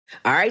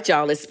All right,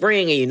 y'all, it's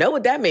spring, and you know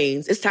what that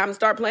means. It's time to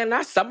start planning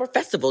our summer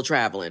festival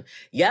traveling.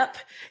 Yep,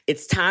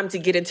 it's time to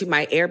get into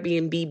my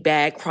Airbnb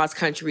bag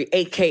cross-country,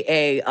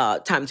 a.k.a.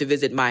 Time to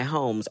visit my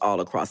homes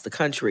all across the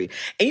country.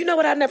 And you know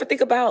what I never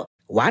think about?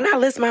 Why not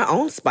list my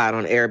own spot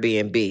on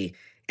Airbnb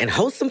and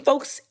host some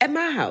folks at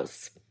my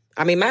house?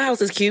 I mean, my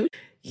house is cute.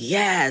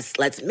 Yes,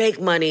 let's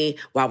make money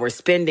while we're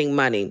spending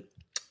money.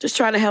 Just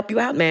trying to help you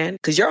out, man,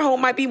 because your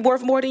home might be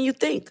worth more than you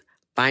think.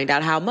 Find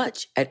out how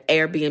much at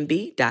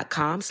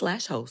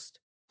airbnb.com/host.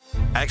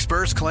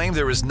 Experts claim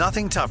there is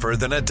nothing tougher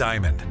than a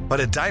diamond.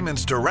 But at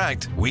Diamonds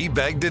Direct, we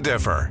beg to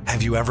differ.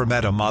 Have you ever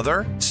met a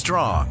mother?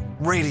 Strong,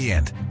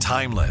 radiant,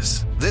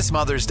 timeless. This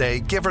Mother's Day,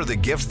 give her the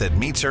gift that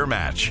meets her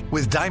match.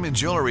 With diamond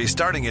jewelry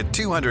starting at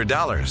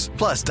 $200.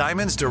 Plus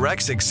Diamonds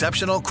Direct's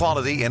exceptional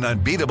quality and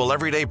unbeatable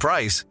everyday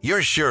price,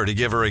 you're sure to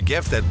give her a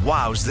gift that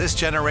wows this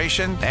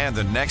generation and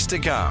the next to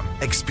come.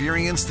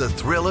 Experience the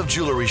thrill of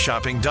jewelry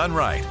shopping done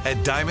right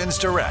at Diamonds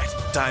Direct.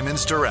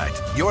 Diamonds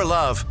Direct. Your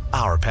love,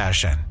 our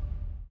passion.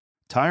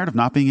 Tired of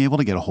not being able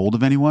to get a hold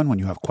of anyone when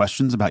you have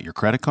questions about your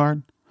credit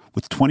card?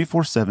 With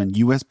 24/7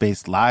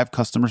 U.S.-based live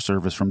customer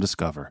service from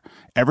Discover,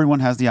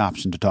 everyone has the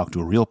option to talk to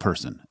a real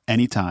person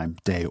anytime,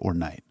 day or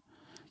night.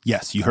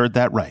 Yes, you heard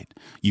that right.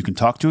 You can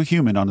talk to a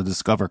human on the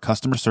Discover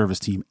customer service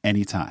team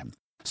anytime.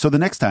 So the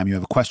next time you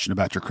have a question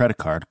about your credit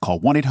card, call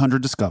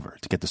 1-800-DISCOVER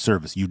to get the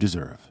service you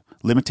deserve.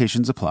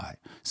 Limitations apply.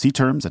 See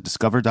terms at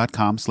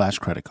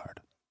discover.com/creditcard.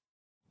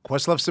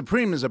 Questlove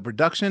Supreme is a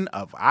production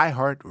of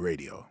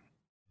iHeartRadio.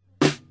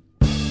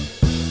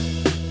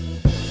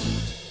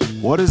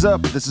 What is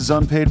up? This is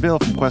Unpaid Bill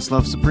from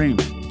Questlove Supreme.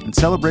 In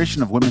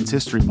celebration of Women's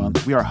History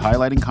Month, we are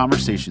highlighting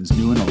conversations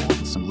new and old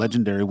with some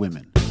legendary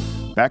women.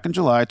 Back in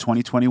July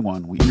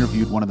 2021, we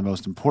interviewed one of the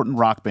most important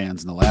rock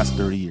bands in the last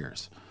 30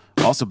 years,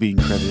 also being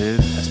credited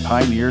as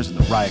pioneers in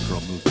the Riot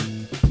Grrrl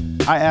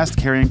movement. I asked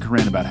Carrie and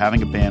Corinne about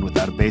having a band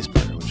without a bass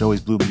player, which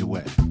always blew me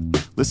away.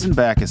 Listen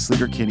back as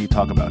Sleater Kinney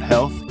talk about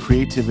health,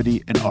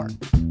 creativity, and art.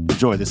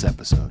 Enjoy this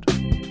episode.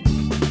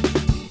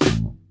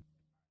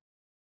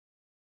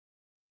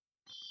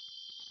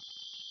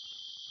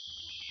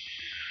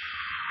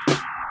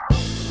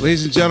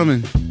 Ladies and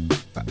gentlemen,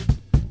 I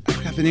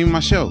forgot the name of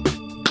my show.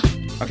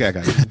 Okay, I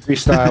got it.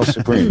 Freestyle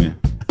Supreme.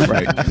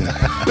 Right.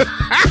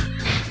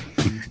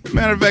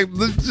 Matter of fact,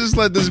 let's just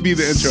let this be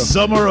the intro.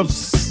 Summer of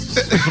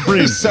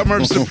Supreme.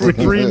 Summer of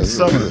Supreme.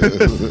 Summer.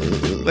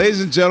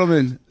 Ladies and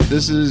gentlemen,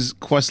 this is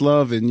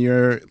Questlove, and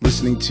you're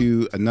listening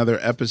to another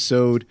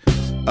episode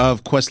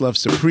of Questlove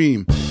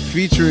Supreme,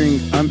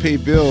 featuring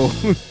Unpaid Bill,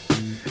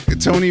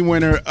 Tony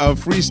winner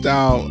of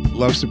Freestyle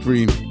Love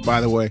Supreme,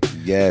 by the way.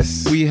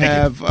 Yes. We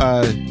have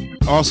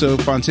also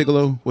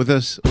Fontigolo with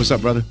us. What's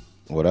up, brother?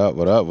 What up?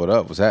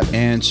 What's happening?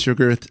 And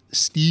Sugar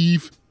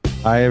Steve.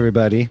 Hi,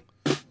 everybody.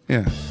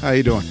 Yeah. How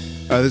you doing?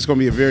 This is going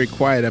to be a very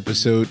quiet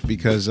episode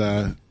because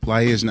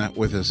Laia is not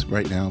with us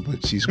right now,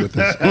 but she's with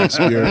us in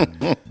spirit.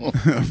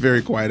 A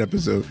very quiet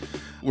episode.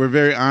 We're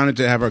very honored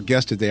to have our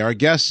guest today. Our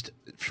guest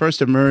first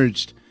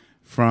emerged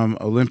from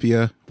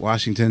Olympia,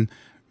 Washington,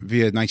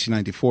 via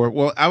 1994.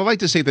 Well, I would like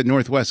to say the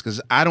Northwest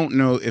because I don't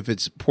know if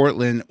it's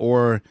Portland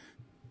or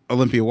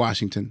Olympia,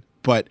 Washington.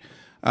 But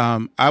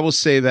I will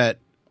say that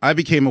I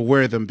became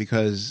aware of them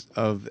because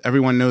of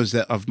everyone knows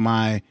that of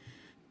my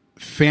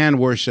fan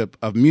worship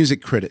of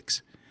music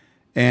critics,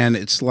 and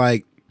it's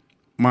like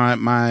my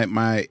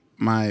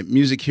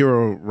music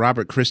hero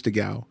Robert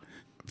Christgau,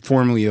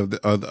 formerly of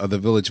the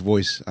Village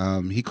Voice.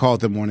 He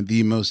called them one of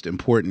the most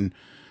important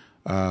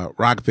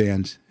rock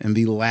bands in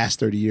the last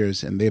 30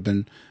 years, and they've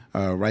been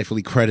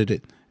rightfully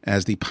credited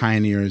as the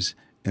pioneers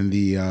in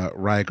the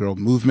Riot Grrrl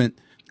movement.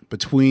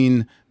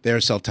 Between their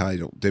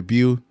self-titled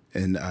debut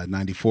in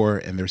 94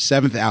 and their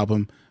seventh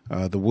album,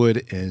 The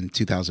Wood, in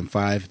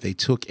 2005, they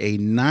took a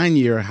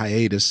 9-year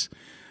hiatus,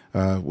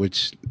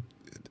 which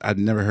I'd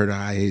never heard a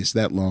hiatus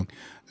that long,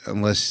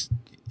 unless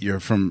you're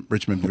from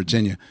Richmond,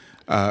 Virginia.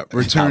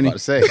 Returning. I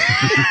was about to say.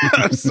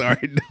 I'm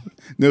sorry.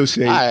 No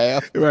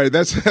shade. Right.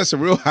 That's a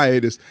real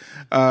hiatus.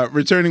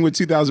 Returning with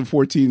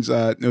 2014's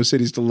No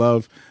Cities to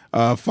Love,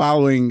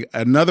 following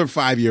another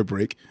 5-year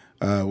break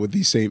with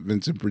the St.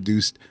 Vincent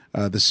produced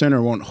The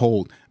Center Won't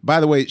Hold. By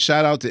the way,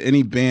 shout out to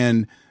any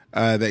band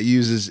that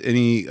uses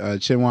any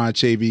Chinua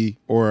Achebe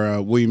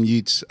or William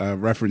Yeats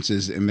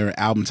references in their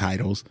album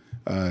titles.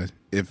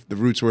 If the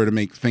Roots were to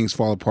make Things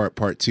Fall Apart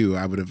Part 2,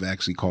 I would have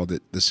actually called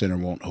it The Center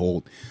Won't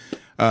Hold.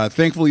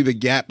 Thankfully, the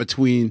gap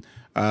between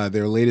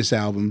their latest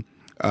album,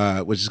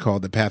 which is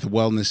called The Path of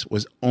Wellness,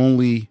 was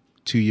only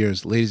 2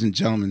 years. Ladies and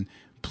gentlemen,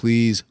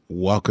 please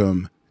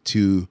welcome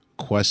to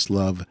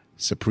Questlove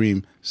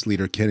Supreme,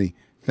 Sleater Kinney.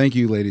 Thank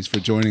you, ladies, for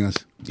joining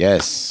us.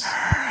 Yes.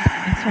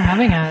 Thanks for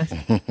having us.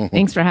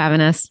 Thanks for having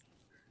us.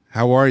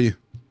 How are you?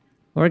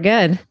 We're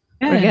good.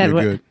 We're good.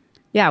 You're good.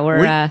 Yeah,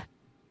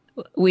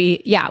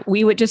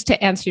 we would, just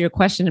to answer your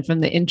question from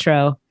the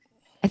intro,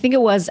 I think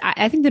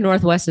the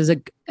Northwest is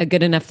a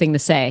good enough thing to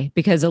say,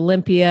 because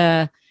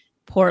Olympia,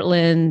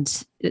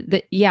 Portland,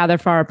 they're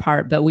far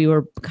apart, but we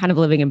were kind of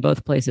living in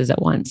both places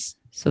at once.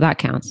 So that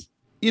counts.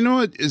 You know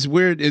what is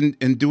weird?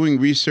 In doing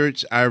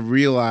research, I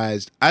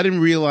didn't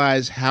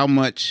realize how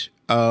much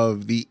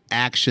of the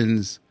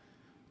actions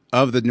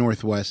of the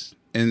Northwest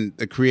and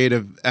the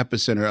creative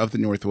epicenter of the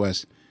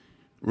Northwest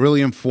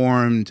really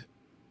informed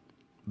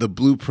the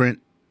blueprint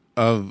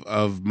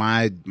of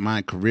my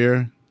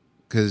career.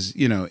 Because,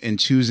 you know, in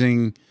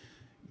choosing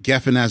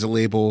Geffen as a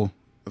label,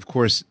 of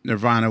course,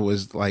 Nirvana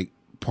was like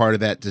part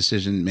of that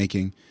decision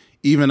making.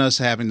 Even us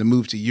having to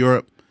move to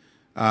Europe,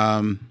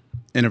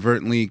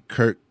 inadvertently,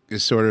 Kurt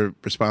is sort of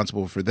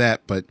responsible for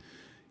that. But,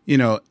 you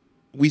know,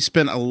 we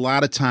spent a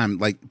lot of time,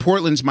 like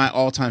Portland's my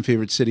all-time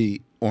favorite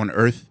city on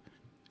earth.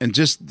 And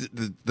just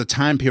the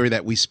time period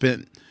that we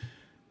spent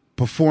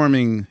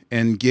performing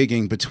and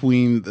gigging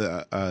between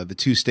the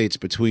two states,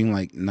 between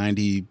like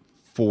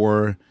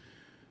 94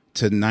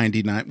 to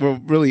 99,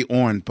 well, really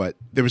on, but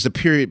there was a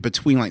period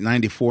between like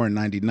 94 and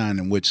 99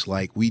 in which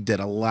like we did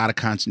a lot of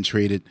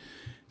concentrated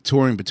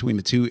touring between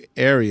the two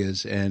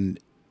areas, and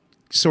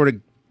sort of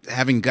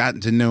having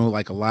gotten to know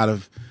like a lot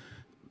of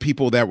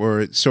people that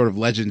were sort of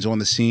legends on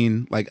the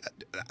scene. Like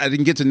I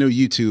didn't get to know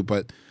you two,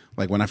 but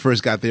like when I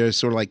first got there,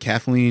 sort of like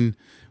Kathleen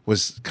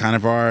was kind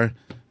of our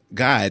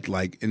guide.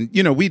 Like, and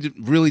you know,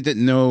 really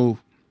didn't know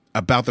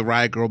about the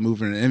Riot Grrrl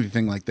movement and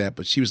anything like that,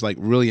 but she was like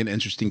really an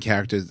interesting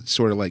character that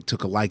sort of like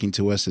took a liking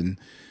to us and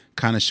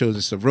kind of showed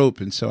us the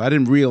rope. And so I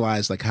didn't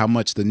realize like how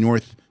much the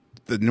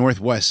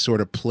Northwest sort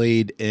of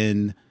played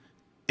in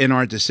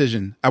our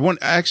decision. I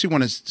actually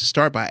want to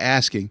start by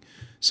asking,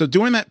 so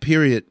during that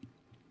period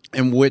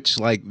in which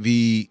like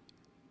the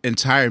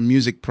entire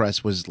music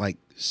press was like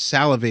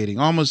salivating,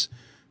 almost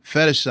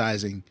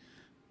fetishizing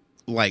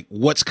like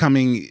what's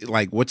coming,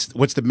 like what's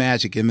the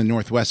magic in the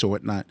Northwest or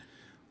whatnot,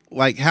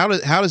 like how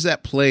does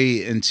that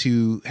play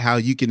into how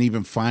you can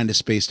even find a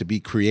space to be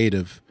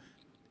creative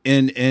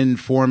in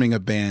forming a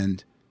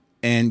band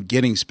and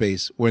getting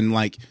space when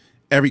like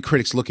every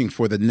critic's looking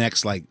for the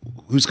next, like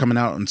who's coming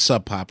out on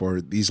Sub Pop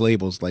or these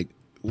labels? Like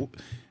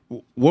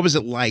what was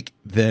it like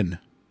then?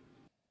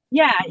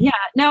 Yeah.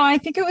 No, I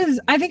think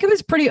it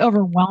was pretty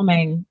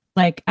overwhelming,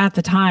 like at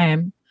the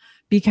time,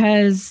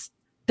 because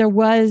there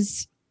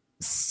was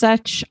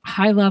such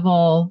high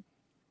level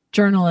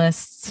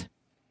journalists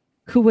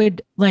who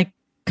would like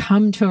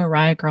come to a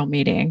Riot Grrrl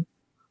meeting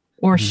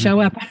or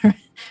show up at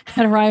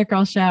a Riot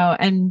Grrrl show.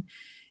 And,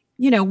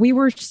 you know, we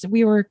were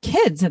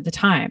kids at the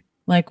time.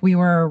 Like we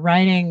were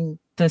writing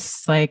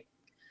this like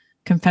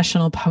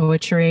confessional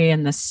poetry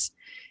and this,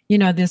 you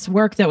know, this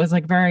work that was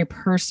like very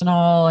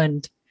personal.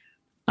 And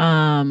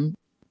I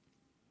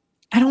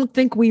don't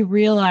think we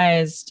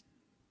realized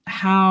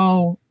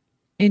how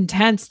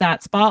intense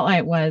that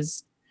spotlight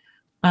was.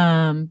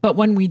 But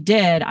when we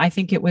did, I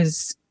think it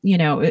was, you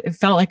know, it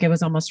felt like it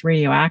was almost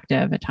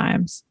radioactive at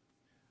times.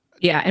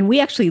 Yeah. And we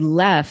actually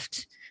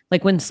left,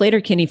 like when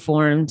Sleater-Kinney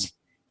formed,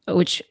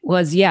 which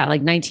was,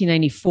 like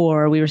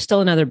 1994, we were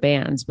still in other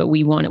bands, but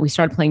we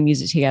started playing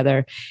music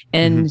together.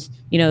 And,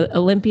 you know,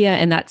 Olympia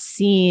and that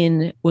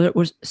scene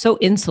was so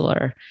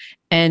insular.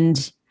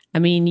 And I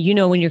mean, you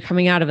know, when you're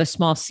coming out of a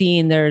small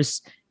scene,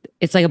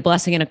 it's like a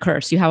blessing and a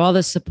curse. You have all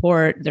this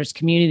support, there's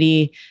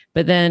community,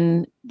 but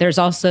then there's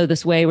also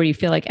this way where you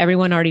feel like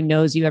everyone already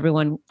knows you.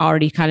 Everyone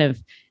already kind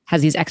of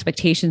has these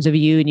expectations of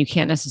you, and you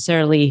can't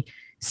necessarily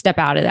step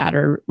out of that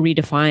or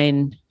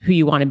redefine who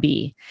you want to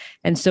be.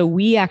 And so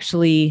we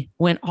actually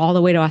went all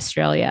the way to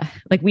Australia.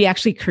 Like we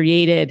actually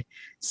created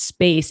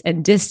space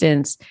and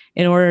distance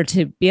in order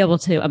to be able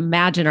to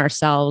imagine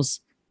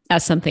ourselves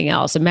as something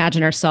else,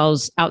 imagine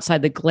ourselves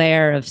outside the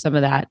glare of some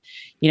of that,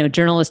 you know,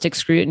 journalistic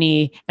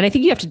scrutiny. And I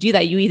think you have to do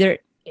that. You either,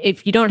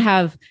 if you don't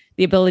have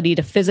the ability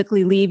to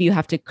physically leave, you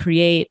have to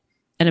create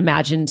an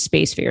imagined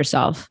space for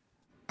yourself.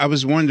 I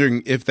was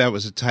wondering if that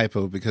was a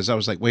typo, because I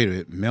was like, wait a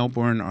minute,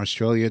 Melbourne,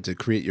 Australia to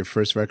create your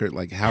first record?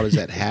 Like, how does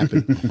that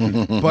happen?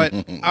 But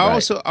I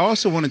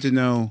also wanted to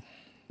know,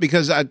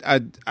 because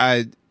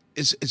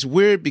it's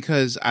weird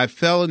because I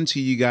fell into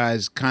you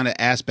guys kind of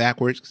ass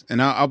backwards,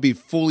 and I'll be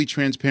fully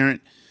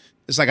transparent.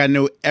 It's like I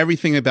know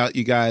everything about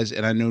you guys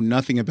and I know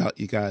nothing about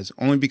you guys,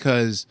 only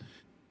because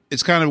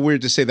it's kind of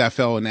weird to say that I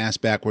fell in ass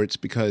backwards,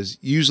 because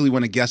usually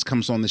when a guest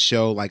comes on the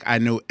show, like I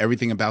know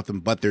everything about them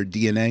but their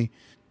DNA.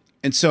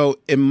 And so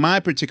in my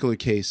particular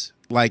case,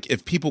 like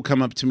if people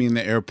come up to me in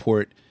the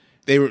airport,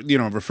 they were, you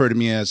know, refer to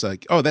me as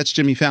like, oh, that's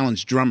Jimmy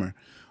Fallon's drummer,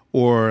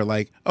 or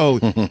like, oh,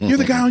 you're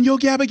the guy on Yo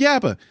Gabba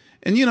Gabba.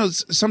 And, you know,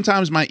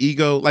 sometimes my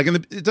ego, like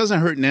it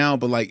doesn't hurt now,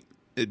 but like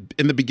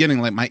in the beginning,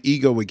 like my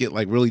ego would get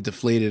like really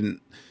deflated, and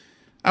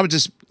I would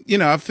just, you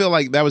know, I feel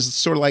like that was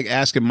sort of like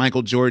asking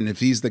Michael Jordan if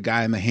he's the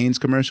guy in the Hanes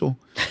commercial.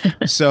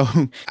 So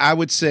I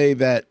would say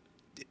that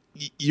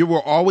you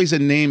were always a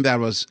name that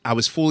I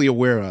was fully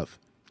aware of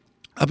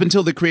up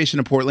until the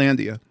creation of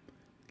Portlandia.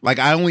 Like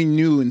I only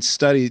knew and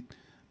studied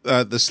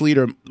the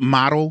Sleater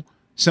model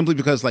simply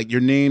because like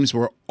your names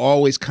were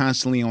always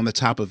constantly on the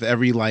top of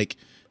every like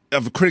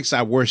of critics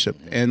I worship,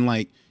 and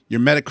like your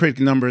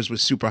Metacritic numbers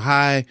was super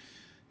high.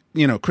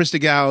 You know, Chris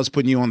DeGale is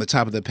putting you on the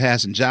top of the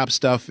Pass and Job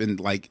stuff, and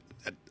like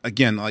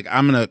again, like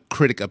I'm a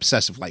critic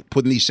obsessive, like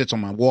putting these shits on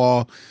my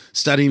wall,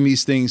 studying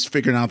these things,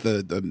 figuring out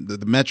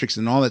the metrics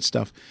and all that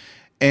stuff.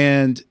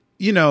 And,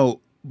 you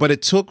know, but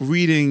it took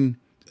reading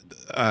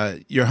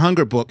your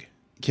Hunger book,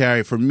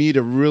 Carrie, for me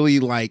to really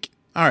like,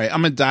 all right,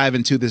 I'm going to dive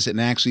into this and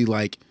actually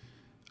like,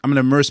 I'm going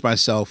to immerse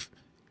myself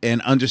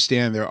and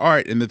understand their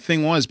art. And the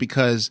thing was,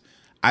 because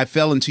I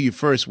fell into you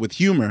first with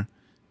humor,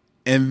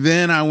 and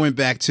then I went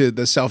back to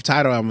the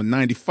self-titled album in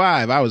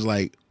 95, I was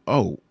like,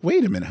 oh,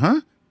 wait a minute,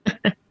 huh?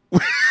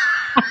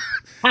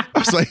 I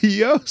was like,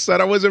 yo, son,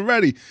 I wasn't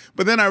ready.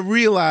 But then I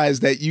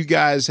realized that you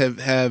guys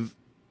have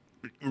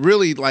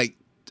really like,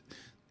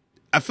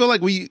 I feel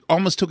like we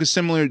almost took a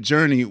similar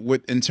journey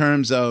with in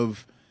terms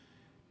of,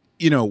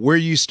 you know, where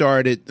you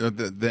started,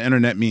 the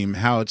internet meme,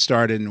 how it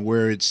started, and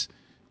where it's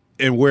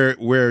and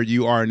where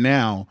you are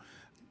now.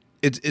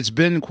 It's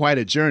been quite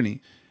a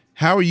journey.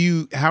 How are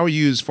you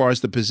as far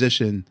as the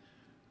position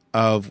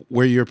of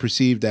where you're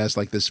perceived as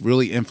like this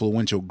really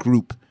influential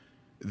group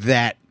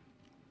that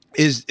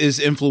is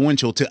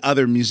influential to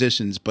other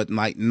musicians, but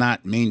like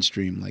not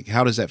mainstream? Like,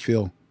 how does that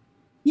feel?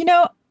 You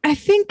know, I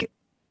think,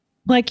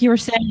 like you were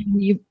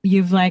saying,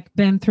 you've like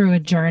been through a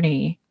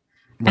journey,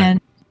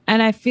 Right.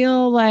 and I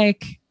feel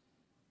like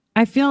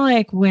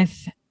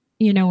with,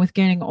 you know, with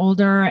getting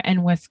older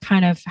and with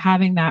kind of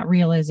having that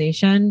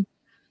realization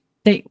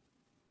that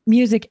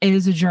music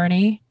is a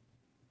journey,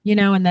 you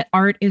know, and that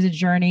art is a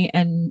journey,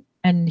 and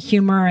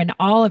humor and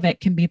all of it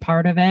can be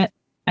part of it.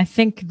 I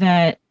think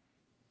that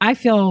I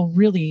feel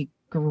really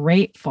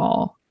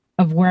grateful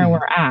of where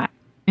we're at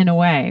in a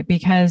way,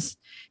 because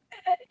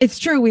it's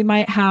true, we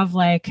might have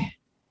like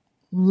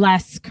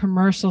less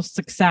commercial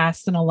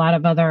success than a lot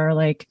of other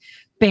like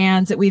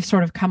bands that we've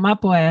sort of come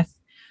up with,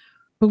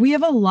 but we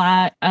have a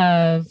lot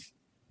of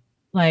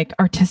like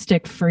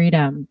artistic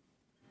freedom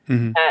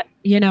that,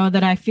 you know,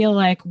 that I feel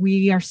like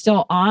we are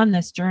still on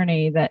this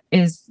journey that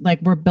is like,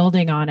 we're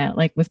building on it,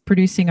 like with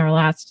producing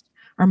our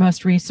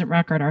most recent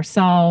record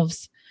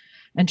ourselves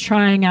and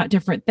trying out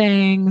different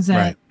things and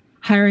Right.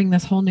 hiring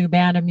this whole new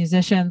band of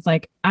musicians.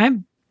 Like I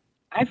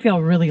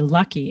feel really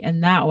lucky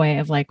in that way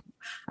of like,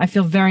 I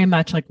feel very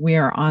much like we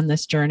are on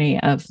this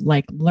journey of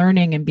like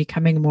learning and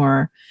becoming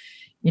more,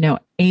 you know,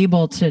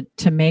 able to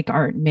make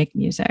art and make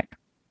music.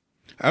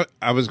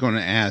 I was going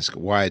to ask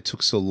why it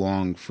took so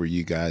long for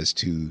you guys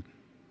to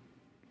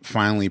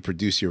finally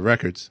produce your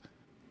records,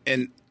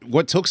 and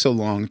what took so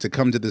long to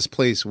come to this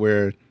place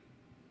where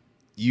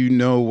you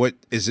know what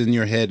is in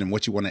your head and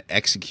what you want to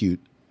execute.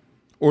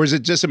 Or is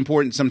it just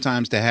important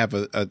sometimes to have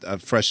a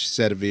fresh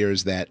set of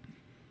ears that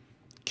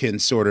can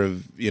sort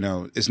of, you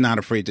know, is not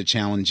afraid to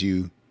challenge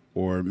you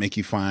or make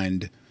you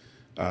find,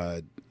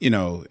 you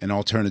know, an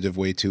alternative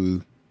way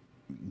to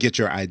get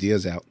your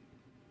ideas out?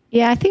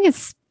 Yeah, I think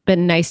it's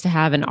been nice to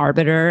have an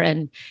arbiter.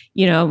 And,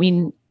 you know, I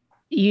mean,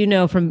 you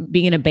know, from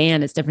being in a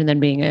band, it's different than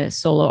being a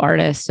solo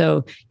artist.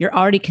 So you're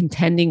already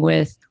contending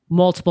with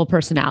multiple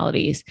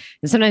personalities.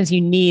 And sometimes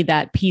you need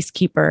that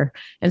peacekeeper.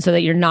 And so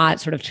that you're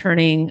not sort of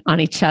turning on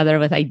each other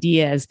with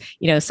ideas,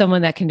 you know,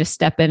 someone that can just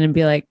step in and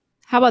be like,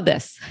 how about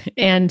this?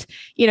 And,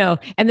 you know,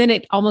 and then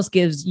it almost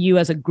gives you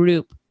as a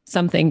group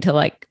something to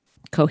like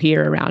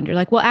cohere around. You're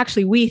like, well,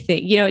 actually we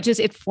think, you know,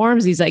 it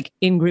forms these like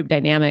in-group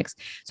dynamics.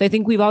 So I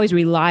think we've always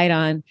relied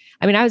on,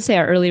 I mean, I would say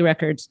our early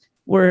records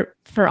were,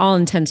 for all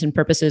intents and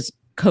purposes,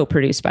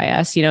 co-produced by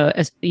us, you know,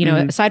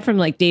 aside from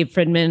like Dave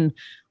Fridman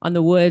on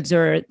the Woods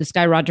or this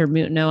guy, Roger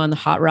Mutino, on the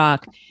Hot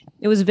Rock,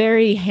 it was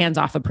very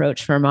hands-off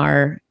approach from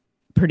our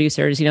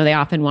producers. You know, they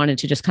often wanted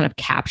to just kind of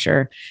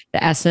capture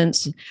the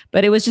essence,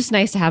 but it was just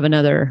nice to have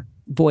another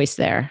voice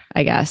there,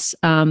 I guess.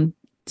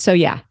 So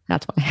yeah,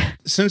 that's why.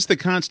 Since the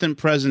constant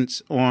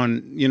presence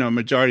on, you know,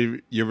 majority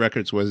of your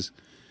records was,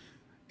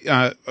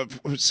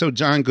 so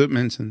John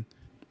Goodmanson,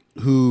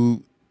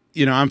 who,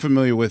 you know, I'm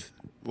familiar with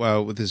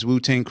his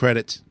Wu-Tang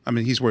credits. I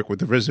mean, he's worked with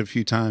the RZA a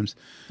few times.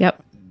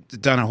 Yep.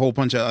 Done a whole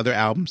bunch of other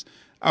albums.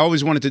 I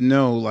always wanted to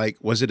know, like,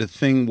 was it a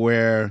thing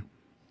where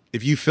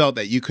if you felt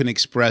that you couldn't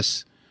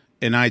express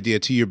an idea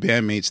to your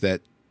bandmates,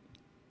 that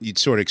you'd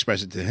sort of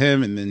express it to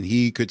him and then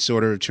he could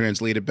sort of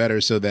translate it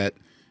better so that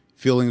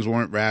feelings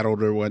weren't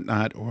rattled or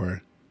whatnot?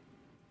 Or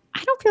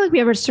I don't feel like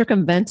we ever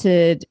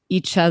circumvented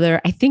each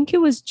other. I think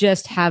it was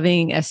just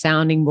having a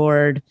sounding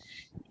board,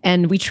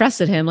 and we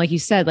trusted him. Like you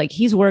said, like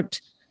he's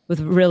worked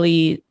with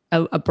really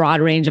a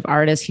broad range of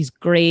artists. He's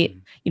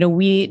great. You know,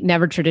 we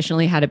never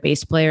traditionally had a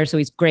bass player, so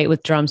he's great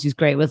with drums. He's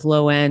great with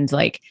low end.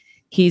 Like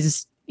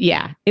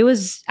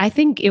I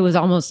think it was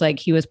almost like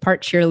he was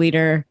part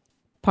cheerleader,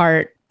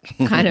 part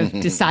kind of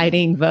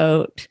deciding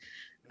vote.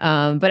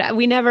 But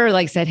we never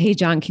like said, hey,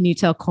 John, can you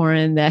tell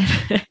Corin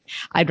that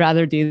I'd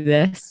rather do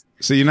this?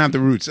 So you're not the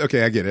Roots.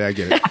 Okay, I get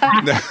it.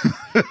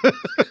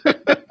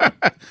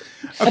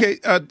 Okay,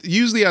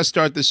 usually I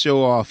start the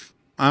show off.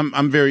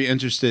 I'm very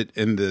interested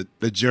in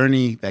the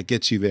journey that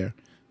gets you there.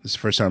 This is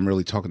the first time I'm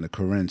really talking to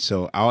Corinne,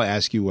 so I'll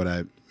ask you what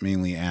I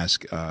mainly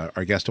ask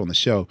our guest on the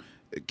show.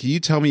 Can you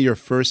tell me your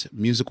first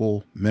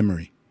musical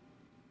memory?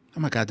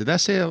 Oh my God, did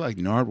that say it like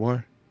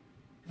Nardwuar?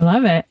 I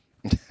love it.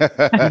 You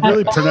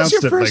really pronounced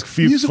your it first like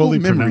musical fully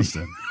memory? pronounced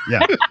it.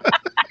 Yeah.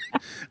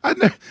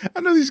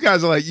 I know these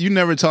guys are like, you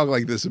never talk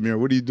like this, Amir.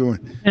 What are you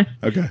doing?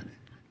 Okay.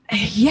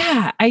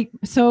 Yeah.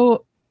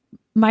 So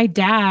my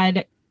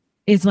dad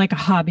is like a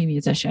hobby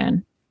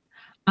musician.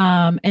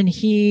 And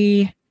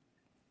he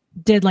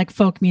did like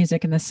folk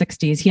music in the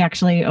 60s. He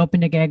actually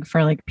opened a gig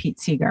for like Pete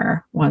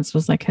Seeger once,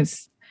 was like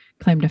his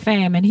claim to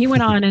fame. And he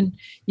went on and,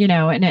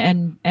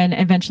 and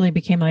eventually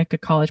became like a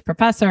college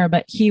professor.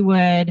 But he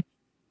would,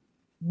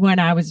 when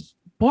I was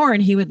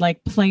born, he would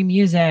like play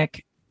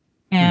music.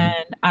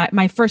 And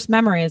my first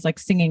memory is like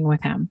singing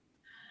with him.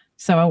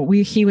 So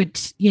he would,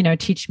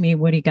 teach me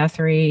Woody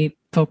Guthrie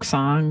folk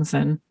songs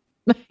and,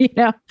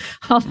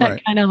 all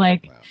that kind of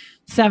like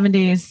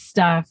 70s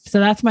stuff. So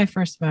that's my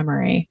first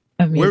memory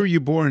of music. Where were you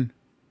born?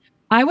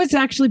 I was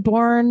actually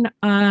born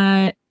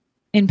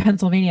in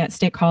Pennsylvania at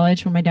State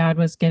College when my dad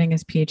was getting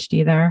his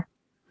PhD there.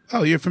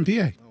 Oh, you're from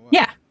PA?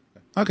 Yeah.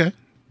 Okay.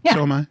 Yeah.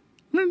 So am I.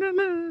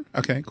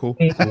 Okay, cool.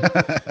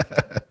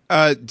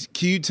 Can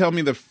you tell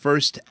me the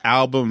first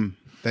album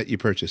that you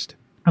purchased?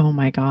 Oh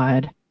my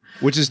God.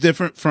 Which is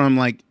different from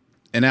like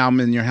an album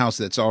in your house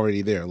that's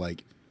already there.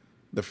 Like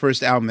the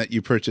first album that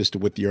you purchased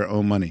with your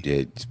own money.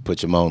 Yeah, just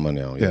put your own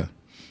money on. Yeah.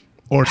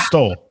 Or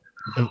stole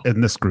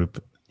in this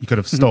group. You could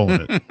have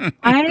stolen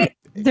it.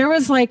 There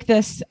was like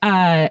this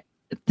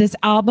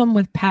album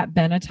with Pat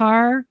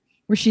Benatar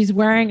where she's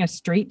wearing a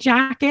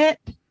straitjacket.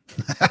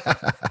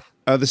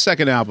 The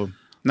second album,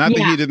 not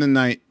The Heat of the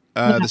Night.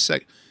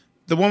 The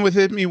one with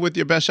Hit Me With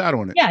Your Best Shot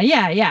on it.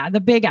 Yeah.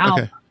 The big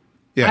album. Okay.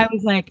 Yeah. I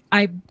was like,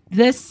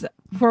 this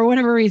for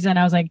whatever reason,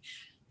 I was like,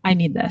 I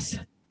need this.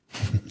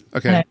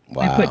 Okay.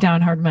 I put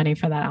down hard money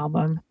for that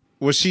album.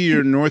 Was she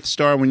your North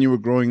Star when you were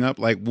growing up?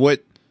 Like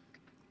what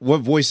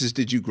voices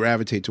did you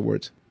gravitate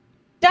towards?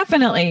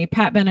 Definitely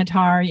Pat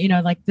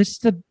Benatar, like this,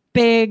 the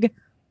big,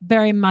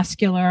 very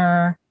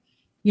muscular,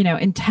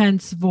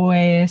 intense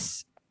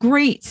voice,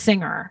 great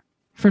singer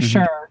for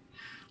sure.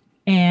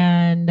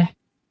 And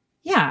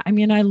yeah, I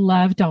mean, I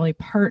loved Dolly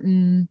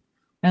Parton.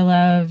 I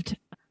loved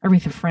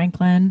Aretha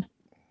Franklin.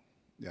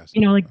 Yes.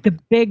 Like the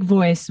big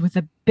voice with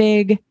a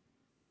big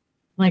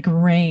like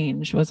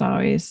range was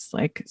always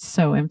like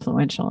so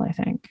influential, I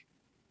think.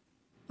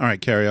 All right,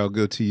 Carrie, I'll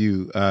go to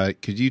you.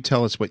 Could you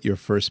tell us what your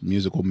first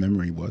musical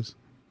memory was?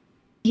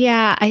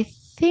 Yeah, I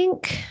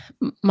think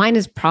mine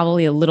is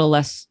probably a little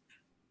less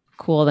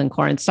cool than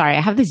Corin's. Sorry,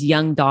 I have this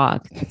young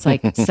dog. It's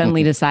like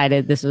suddenly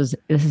decided this is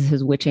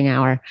his witching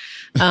hour.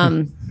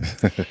 And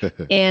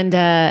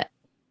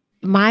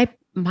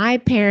my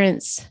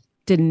parents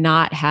did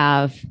not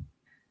have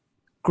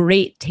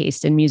great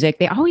taste in music.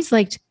 They always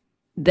liked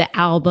the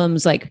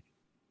albums. Like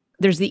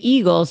there's the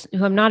Eagles,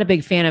 who I'm not a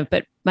big fan of,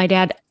 but my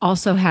dad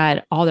also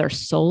had all their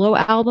solo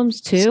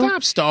albums too.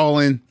 Stop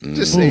stalling.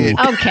 Just say it.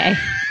 Okay.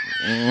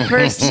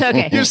 First,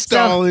 okay. You're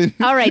stalling.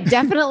 So, all right.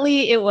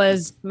 Definitely it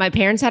was, my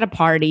parents had a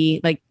party,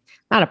 like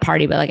not a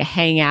party, but like a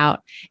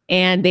hangout.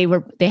 And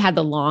they had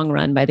the Long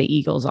Run by the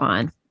Eagles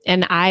on.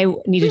 And I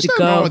needed to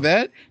go. Wrong with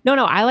that. No,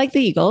 I like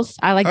the Eagles.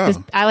 I like this.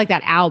 I like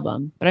that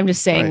album, but I'm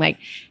just saying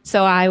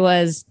so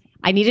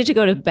I needed to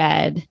go to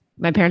bed.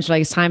 My parents were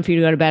like, it's time for you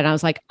to go to bed. And I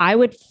was like, I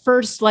would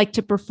first like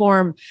to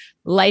perform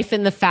Life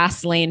in the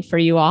Fast Lane for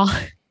you all.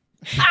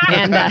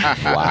 And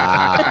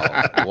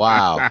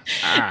wow.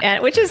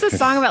 And which is a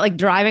song about like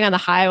driving on the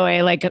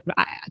highway, like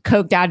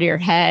coked out of your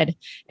head.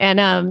 And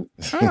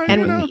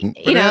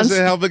it has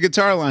a hell of a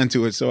guitar line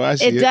to it. So I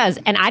see it. It does.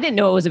 And I didn't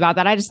know it was about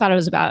that. I just thought it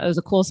was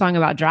a cool song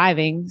about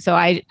driving. So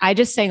I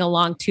just sang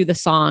along to the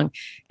song,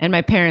 and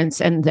my parents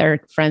and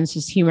their friends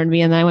just humored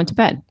me, and then I went to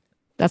bed.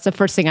 That's the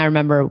first thing I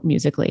remember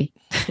musically.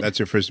 That's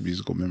your first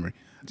musical memory.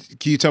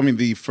 Can you tell me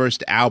the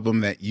first album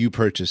that you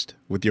purchased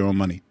with your own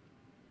money?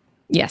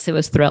 Yes, it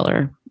was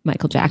Thriller,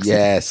 Michael Jackson.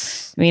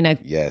 Yes. I mean,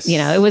 yes.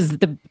 It was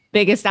the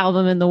biggest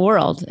album in the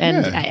world,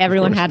 and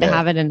everyone had to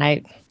have it, and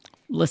I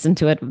listened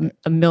to it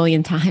a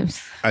million times.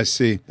 I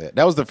see.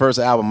 That was the first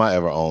album I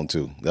ever owned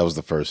too. That was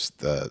the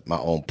first, my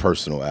own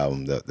personal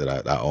album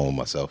that I own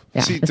myself.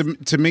 Yeah. See,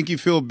 to make you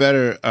feel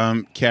better,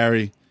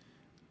 Carrie,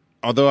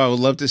 although I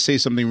would love to say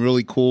something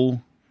really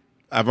cool,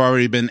 I've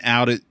already been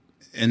outed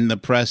in the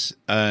press.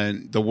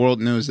 The world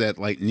knows that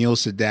like Neil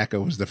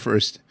Sedaka was the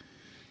first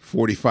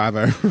 45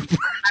 I ever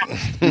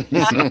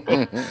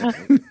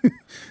purchased.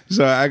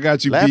 So I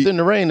got you Laughed beat. in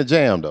the Rain, the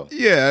jam though.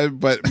 Yeah,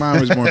 but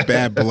mine was more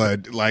Bad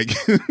Blood. Like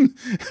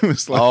it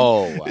was like,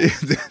 oh, wow.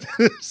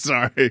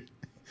 Sorry.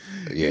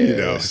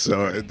 Yeah.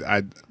 So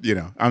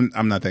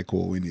I'm not that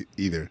cool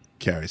either,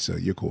 Carrie. So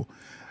you're cool.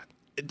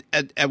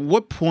 At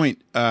what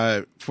point,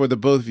 for the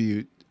both of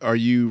you, are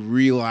you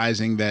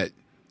realizing that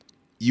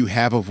you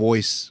have a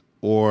voice,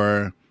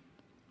 or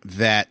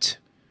that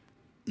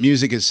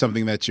music is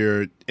something that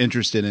you're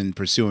interested in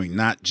pursuing,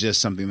 not just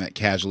something that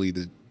casually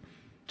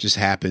just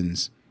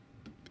happens,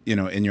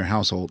 in your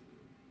household?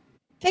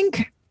 I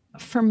think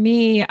for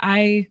me,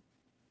 I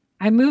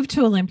moved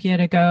to Olympia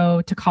to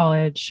go to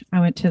college. I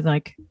went to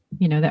the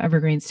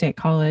Evergreen State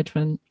College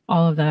when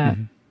all of that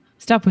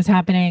stuff was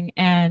happening.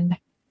 And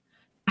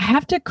I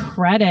have to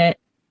credit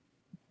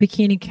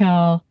Bikini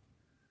Kill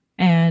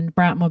and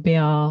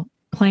Bratmobile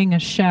playing a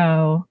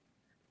show.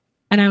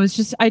 And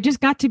I just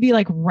got to be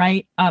like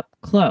right up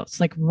close,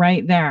 like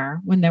right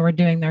there when they were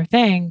doing their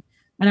thing.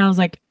 And I was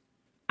like,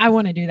 I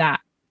want to do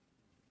that.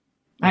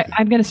 Okay.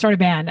 I'm going to start a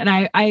band. And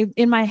I,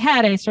 in my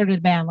head, I started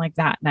a band like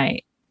that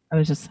night. I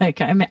was just like,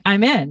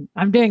 I'm in,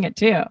 I'm doing it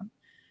too.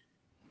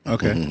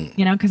 Okay.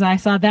 You know, cause I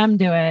saw them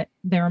do it.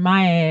 They were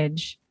my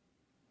age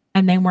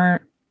and they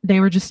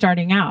were just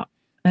starting out.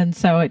 And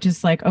so it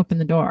just like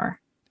opened the door.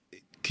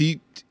 Can you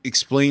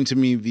explain to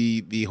me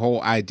the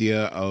whole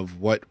idea of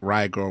what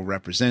Riot Grrrl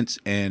represents?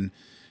 And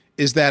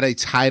is that a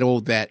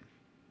title that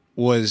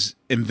was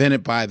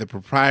invented by the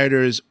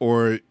proprietors,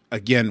 or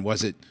again,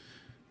 was it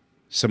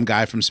some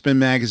guy from Spin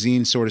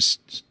Magazine sort of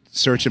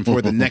searching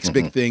for the next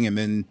big thing and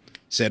then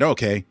said,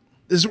 okay,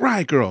 this is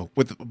Riot Grrrl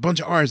with a bunch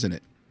of R's in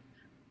it?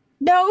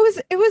 No,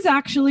 it was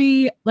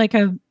actually like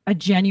a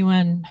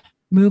genuine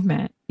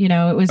movement. You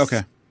know, it was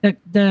okay.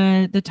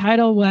 The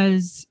title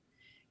was,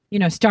 you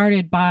know,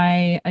 started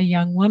by a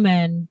young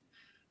woman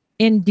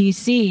in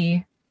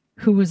DC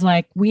who was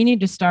like, we need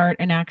to start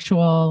an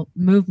actual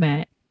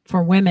movement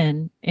for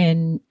women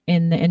in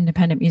the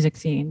independent music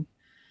scene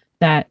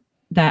that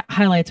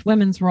highlights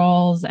women's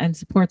roles and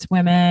supports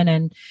women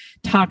and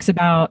talks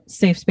about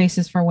safe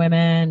spaces for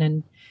women.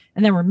 And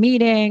there were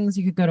meetings.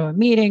 You could go to a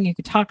meeting, you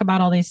could talk about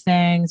all these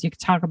things. You could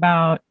talk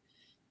about,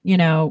 you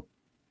know,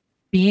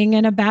 being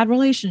in a bad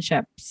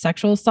relationship,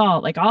 sexual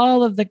assault, like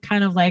all of the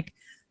kind of like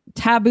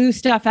taboo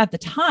stuff at the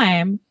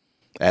time.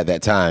 At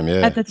that time,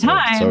 yeah. At the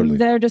time,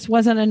 there just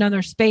wasn't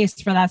another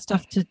space for that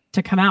stuff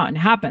to come out and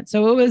happen.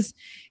 So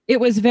it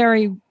was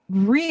very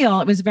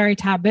real. It was very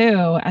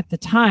taboo at the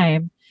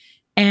time.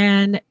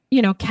 And,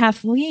 you know,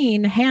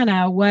 Kathleen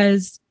Hanna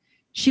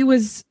she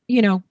was,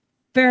 you know,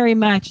 very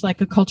much like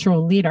a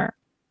cultural leader,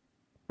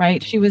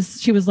 right? She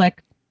was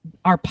like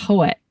our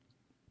poet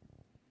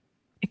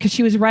because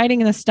she was writing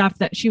the stuff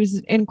that she was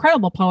an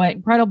incredible poet,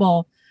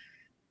 incredible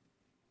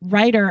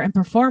writer and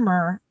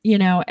performer, you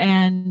know,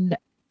 and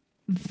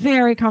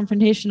very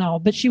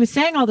confrontational, but she was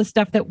saying all the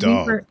stuff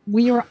that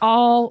we were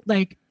all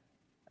like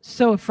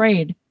so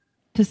afraid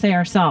to say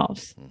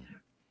ourselves.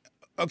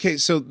 Okay,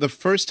 so the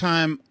first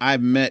time I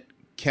met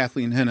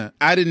Kathleen Hanna,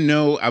 I didn't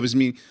know I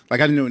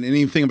didn't know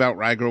anything about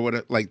Riot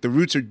Grrrl. Like the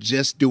Roots are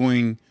just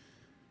doing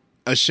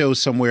a show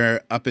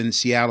somewhere up in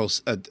Seattle.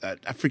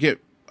 I forget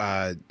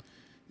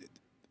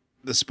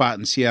the spot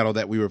in Seattle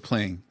that we were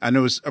playing. I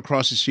know it's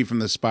across the street from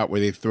the spot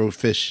where they throw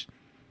fish.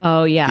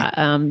 Oh yeah,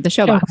 the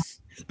Showbox.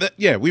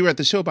 Yeah, we were at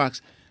the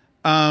Showbox.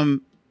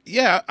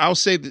 Yeah, I'll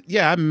say that.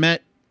 Yeah, I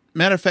met.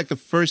 Matter of fact, the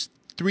first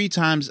 3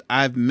 times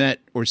I've met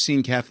or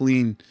seen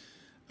Kathleen,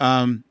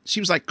 she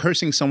was like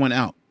cursing someone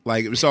out.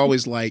 Like it was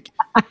always like,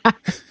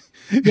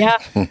 yeah,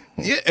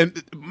 yeah.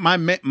 And my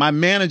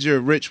manager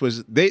Rich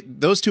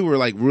those two were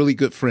like really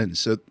good friends.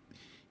 So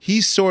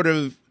he's sort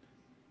of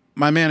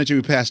my manager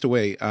who passed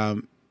away.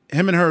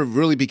 Him and her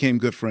really became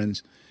good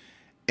friends,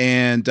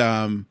 and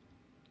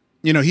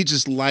you know, he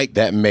just like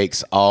that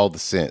makes all the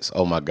sense.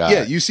 Oh my God.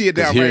 Yeah, you see it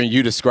now. Hearing right?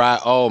 you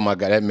describe, oh my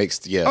God, that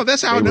makes Oh,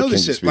 that's how I know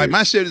this shit. Spears. Like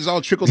my shit is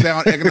all trickle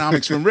down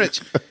economics from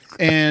Rich,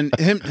 and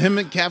him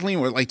and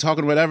Kathleen were like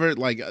talking whatever.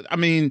 Like I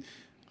mean,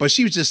 but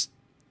she was just.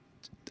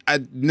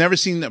 I'd never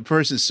seen a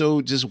person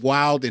so just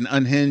wild and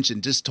unhinged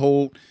and just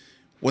told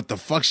what the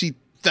fuck she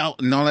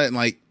felt and all that. And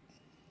like,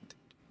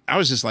 I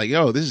was just like,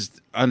 yo, this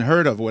is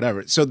unheard of,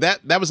 whatever. So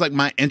that was like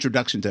my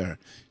introduction to her.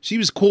 She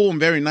was cool and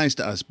very nice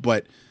to us,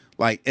 but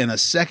like in a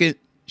second,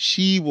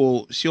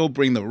 she'll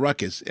bring the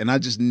ruckus, and I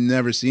just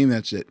never seen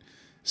that shit.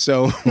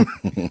 So,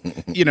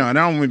 you know, and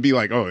I don't want to be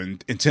like, oh,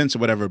 intense or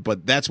whatever,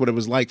 but that's what it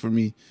was like for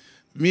me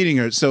meeting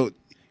her. So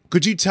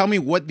could you tell me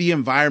what the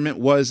environment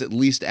was, at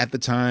least at the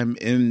time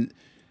in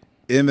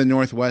the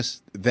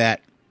Northwest,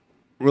 that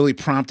really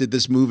prompted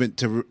this movement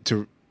to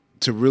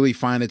really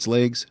find its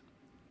legs?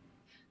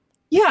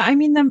 Yeah, I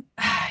mean, the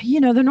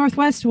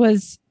Northwest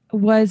was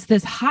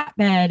this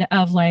hotbed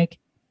of like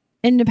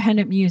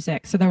independent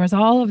music. So there was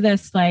all of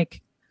this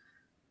like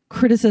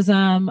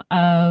criticism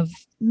of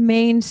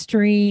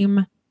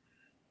mainstream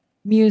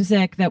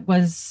music that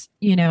was,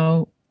 you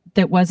know,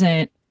 that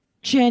wasn't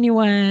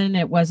genuine.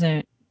 It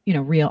wasn't, you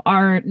know, real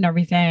art and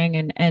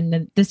everything.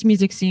 And this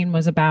music scene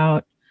was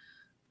about,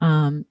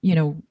 you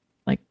know,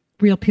 like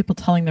real people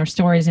telling their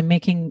stories and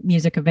making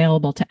music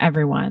available to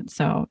everyone.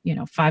 So, you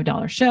know,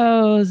 $5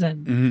 shows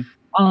and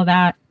all of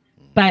that.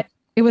 But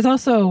it was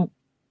also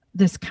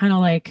this kind of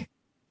like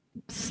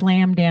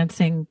slam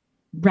dancing,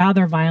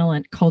 rather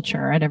violent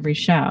culture at every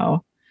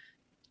show.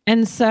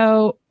 And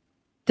so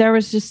there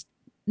was just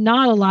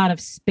not a lot of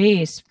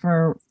space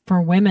for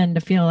women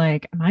to feel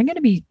like, am I going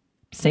to be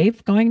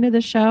safe going to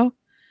this show?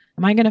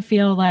 Am I going to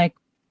feel like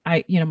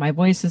my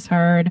voice is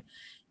heard?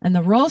 And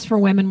the roles for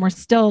women were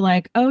still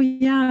like, oh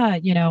yeah,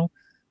 you know,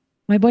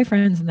 my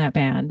boyfriend's in that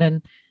band,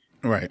 and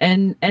right,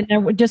 and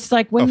just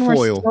like women were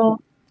still,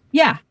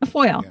 a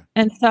foil. Yeah.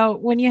 And so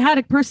when you had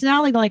a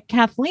personality like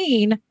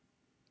Kathleen,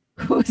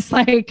 who was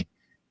like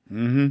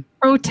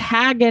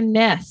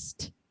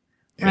protagonist,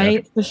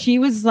 right? So she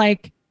was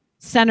like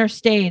center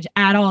stage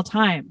at all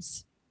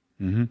times.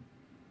 Mm-hmm.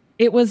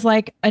 It was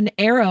like an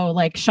arrow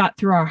like shot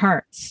through our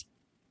hearts.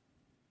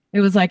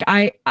 It was like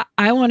I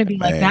want to be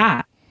like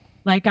that.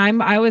 Like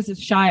I was a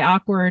shy,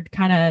 awkward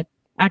kind of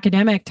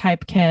academic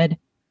type kid,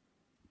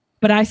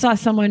 but I saw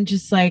someone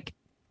just like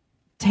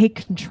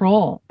take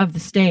control of the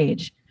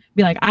stage,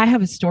 be like, I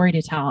have a story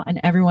to tell and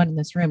everyone in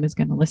this room is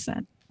going to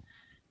listen.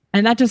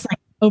 And that just like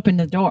opened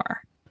the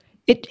door.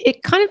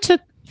 It kind of took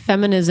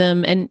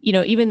feminism, and, you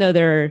know, even though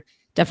there are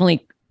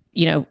definitely,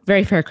 you know,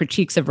 very fair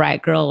critiques of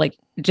Riot Grrrl, like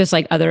just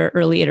like other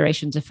early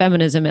iterations of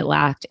feminism, it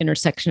lacked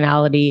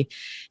intersectionality.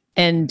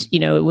 And, you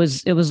know, it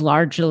was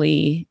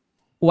largely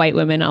white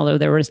women, although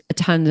there was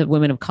tons of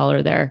women of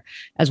color there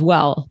as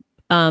well.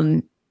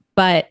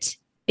 But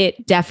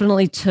it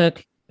definitely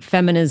took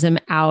feminism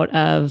out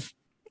of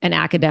an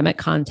academic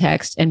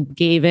context and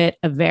gave it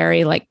a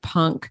very like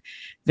punk,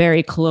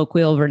 very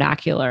colloquial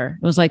vernacular.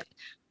 It was like,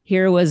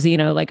 here was, you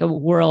know, like a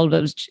world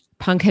of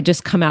punk had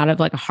just come out of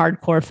like a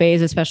hardcore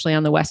phase, especially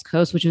on the West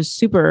Coast, which was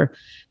super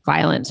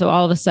violent. So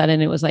all of a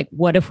sudden it was like,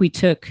 what if we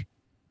took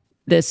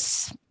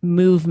this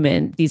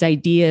movement, these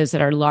ideas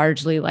that are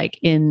largely like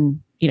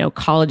in, you know,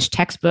 college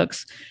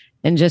textbooks,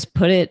 and just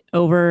put it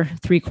over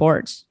 3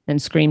 chords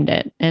and screamed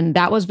it. And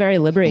that was very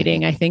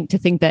liberating, I think, to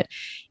think that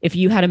if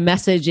you had a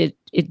message, it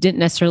didn't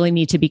necessarily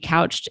need to be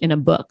couched in a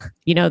book,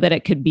 you know, that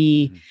it could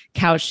be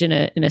couched in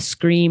a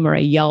scream or a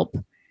yelp.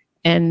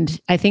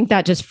 And I think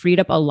that just freed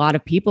up a lot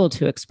of people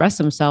to express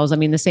themselves. I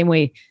mean, the same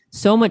way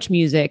so much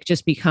music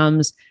just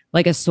becomes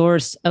like a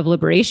source of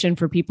liberation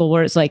for people,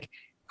 where it's like,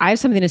 I have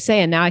something to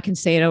say and now I can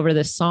say it over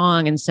this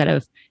song instead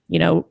of, you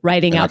know,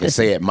 writing out I can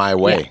say it my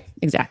way. Yeah,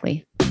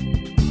 exactly.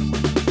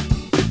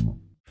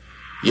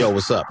 Yo,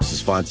 what's up? This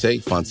is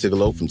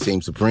Fontigolo from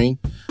Team Supreme.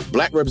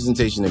 Black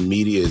representation in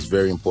media is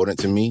very important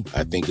to me.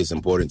 I think it's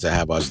important to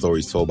have our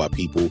stories told by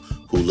people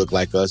who look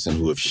like us and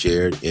who have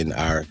shared in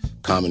our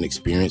common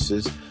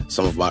experiences.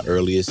 Some of my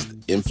earliest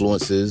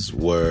influences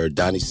were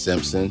Donnie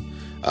Simpson.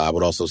 I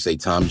would also say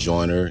Tom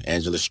Joyner,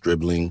 Angela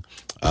Stribling,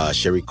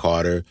 Sherry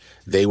Carter.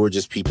 They were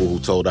just people who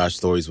told our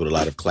stories with a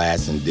lot of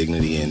class and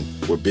dignity and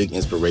were big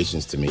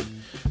inspirations to me.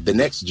 The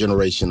next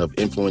generation of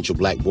influential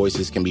Black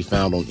voices can be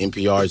found on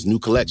NPR's new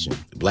collection,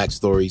 Black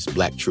Stories,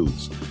 Black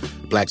Truths.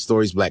 Black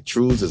Stories, Black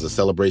Truths is a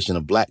celebration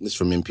of Blackness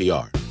from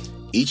NPR.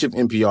 Each of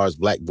NPR's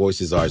Black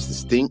voices are as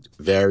distinct,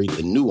 varied,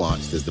 and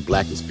nuanced as the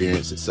Black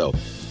experience itself.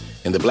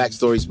 In the Black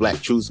Stories, Black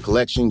Truths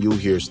collection, you'll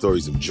hear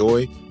stories of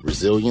joy,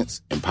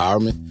 resilience,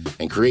 empowerment,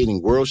 and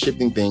creating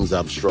world-shifting things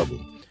out of struggle.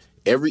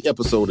 Every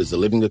episode is a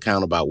living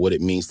account about what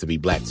it means to be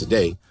Black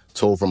today,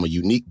 told from a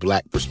unique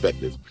Black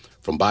perspective.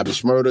 From Bobby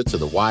Shmurda to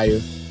The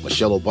Wire,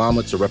 Michelle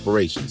Obama to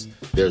reparations,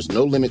 there's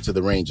no limit to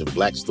the range of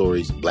Black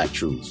stories, Black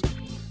truths.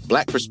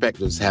 Black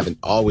perspectives haven't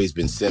always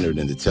been centered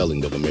in the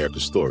telling of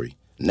America's story.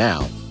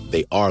 Now,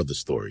 they are the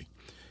story.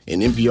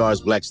 In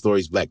NPR's Black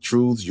Stories, Black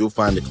Truths, you'll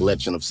find a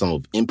collection of some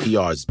of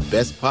NPR's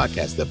best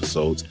podcast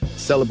episodes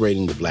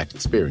celebrating the Black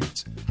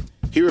experience.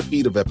 Hear a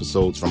feed of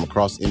episodes from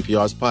across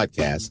NPR's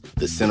podcast,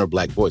 The Center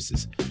Black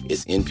Voices.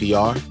 It's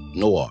NPR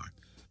Noir.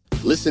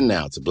 Listen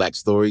now to Black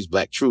Stories,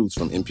 Black Truths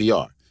from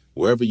NPR,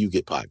 wherever you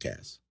get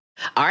podcasts.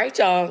 All right,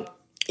 y'all.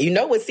 You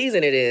know what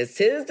season it is.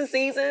 'Tis the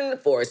season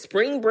for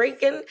spring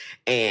breaking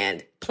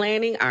and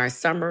planning our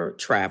summer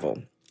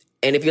travel.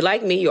 And if you're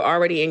like me, you're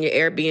already in your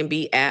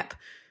Airbnb app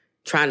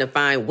trying to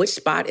find which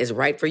spot is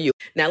right for you.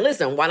 Now,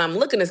 listen, while I'm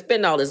looking to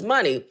spend all this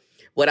money,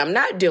 what I'm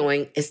not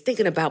doing is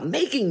thinking about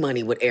making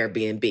money with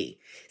Airbnb.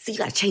 See, you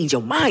got to change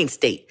your mind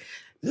state.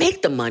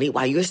 Make the money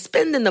while you're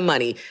spending the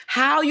money.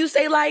 How, you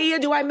say,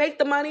 Laia, do I make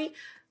the money?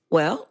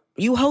 Well,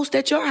 you host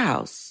at your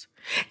house.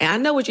 And I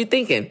know what you're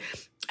thinking.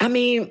 I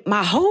mean,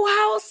 my whole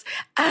house?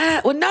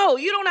 Well, no,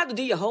 you don't have to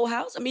do your whole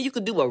house. I mean, you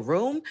could do a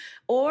room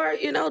or,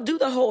 do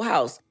the whole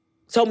house.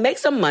 So make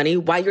some money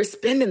while you're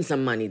spending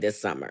some money this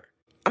summer.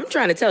 I'm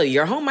trying to tell you,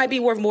 your home might be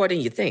worth more than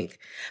you think.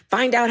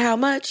 Find out how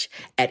much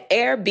at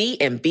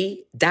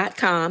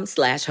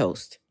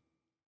airbnb.com/host.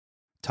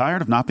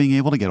 Tired of not being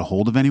able to get a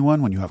hold of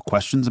anyone when you have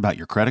questions about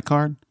your credit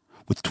card?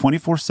 With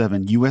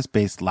 24/7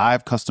 U.S.-based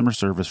live customer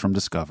service from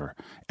Discover,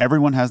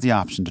 everyone has the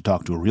option to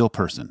talk to a real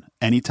person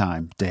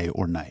anytime, day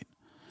or night.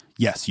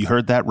 Yes, you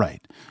heard that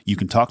right. You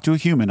can talk to a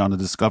human on the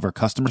Discover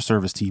customer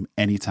service team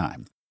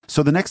anytime.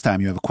 So the next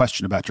time you have a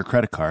question about your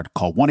credit card,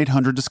 call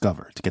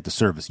 1-800-DISCOVER to get the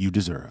service you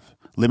deserve.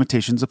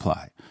 Limitations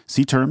apply.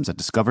 See terms at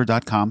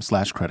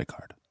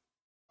discover.com/creditcard.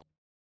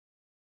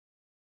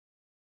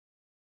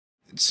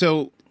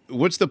 So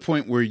what's the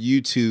point where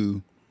you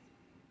two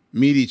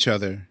meet each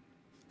other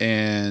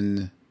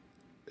and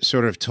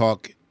sort of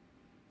talk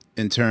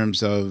in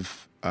terms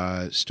of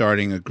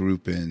starting a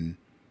group and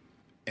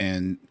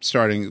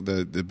starting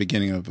the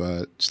beginning of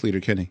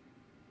Sleater Kinney?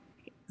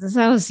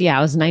 I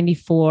was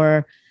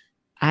 94.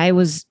 I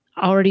was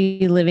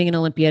already living in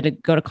Olympia to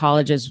go to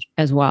college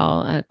as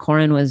well.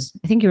 Corin was,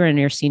 I think you were in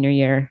your senior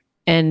year,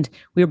 and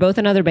we were both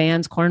in other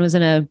bands. Corin was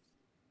in a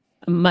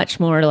much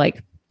more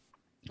like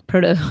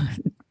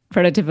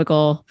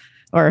prototypical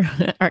or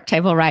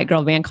archetypal riot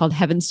girl band called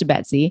Heavens to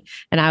Betsy.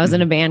 And I was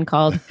in a band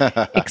called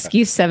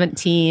Excuse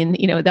 17.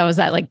 That was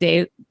that like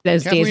day,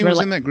 those Kathleen days were was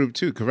like in that group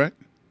too,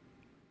 correct?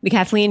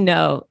 Kathleen.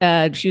 No,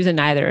 she was in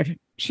neither.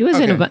 She was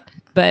in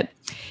but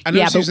I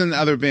know she was in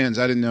other bands.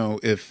 I didn't know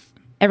if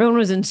everyone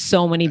was in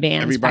so many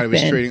bands. Everybody was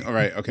then. trading. All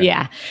right. Okay.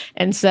 Yeah.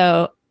 And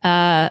so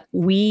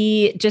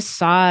we just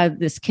saw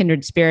this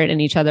kindred spirit in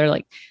each other.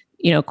 Like,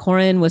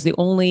 Corin was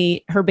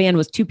her band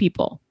was two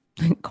people,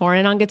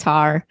 Corin on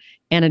guitar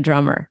and a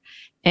drummer.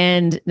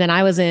 And then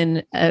I was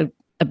in a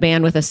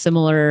band with a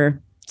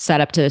similar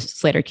setup to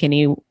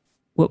Slater-Kinney,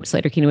 what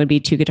Slater-Kinney would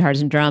be, two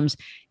guitars and drums.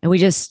 And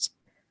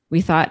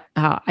we thought,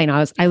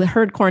 I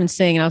heard Corin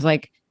sing and I was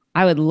like,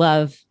 I would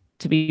love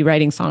to be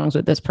writing songs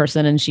with this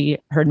person. And she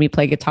heard me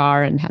play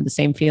guitar and had the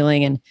same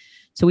feeling. And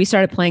so we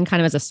started playing kind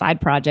of as a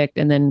side project.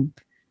 And then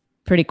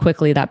pretty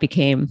quickly that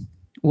became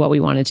what we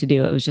wanted to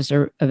do. It was just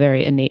a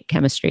very innate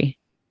chemistry.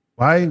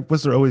 Why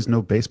was there always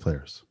no bass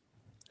players?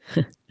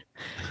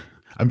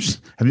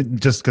 Just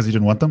because you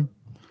didn't want them?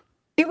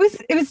 It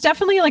was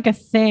definitely like a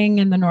thing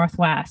in the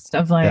Northwest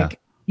of like,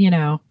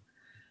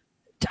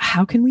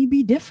 how can we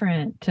be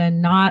different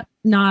and not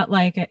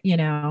like,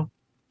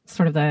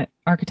 sort of the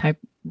archetype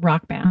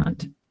rock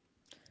band.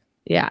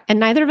 Yeah. And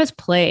neither of us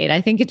played.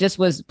 I think it just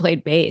was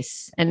played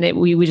bass. And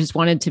we just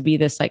wanted to be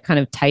this like kind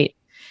of tight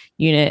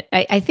unit.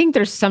 I think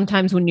there's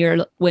sometimes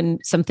when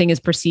something is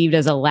perceived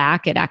as a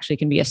lack, it actually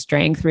can be a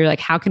strength where you're like,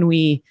 how can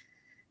we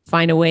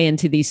find a way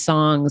into these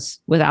songs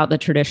without the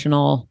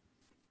traditional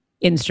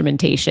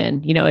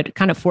instrumentation? It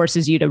kind of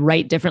forces you to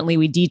write differently.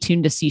 We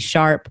detuned to C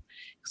sharp.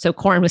 So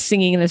Corin was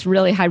singing in this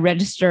really high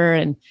register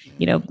and,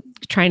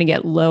 trying to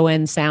get low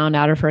end sound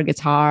out of her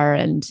guitar.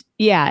 And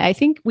yeah, I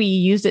think we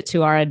used it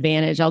to our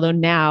advantage. Although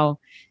now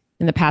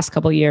in the past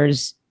couple of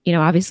years,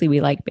 obviously we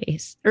like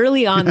bass.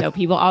 Early on though,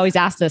 people always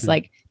asked us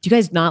like, do you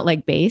guys not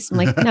like bass? I'm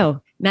like, no,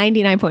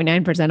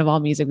 99.9% of all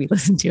music we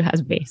listen to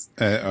has bass.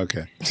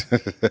 Okay.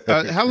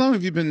 How long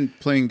have you been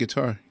playing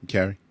guitar,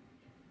 Carrie?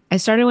 I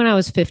started when I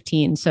was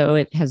 15. So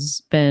it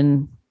has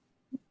been,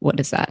 what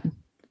is that?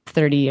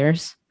 30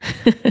 years.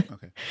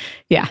 Okay.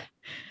 Yeah.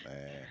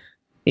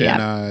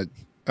 Yeah.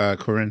 And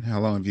Corinne, how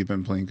long have you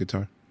been playing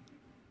guitar?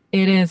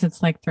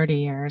 It's like 30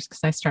 years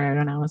because I started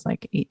when I was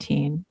like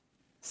 18.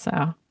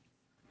 So.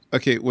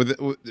 Okay. With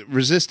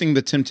resisting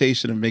the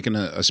temptation of making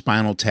a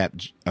Spinal Tap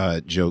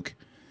joke.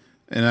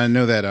 And I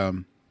know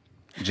that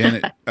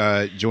Janet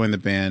joined the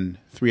band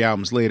 3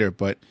 albums later,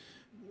 but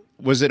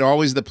was it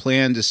always the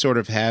plan to sort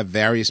of have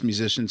various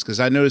musicians? Because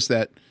I noticed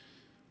that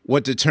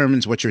what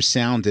determines what your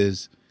sound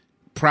is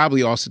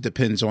probably also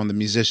depends on the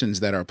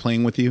musicians that are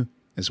playing with you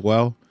as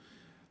well.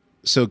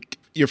 So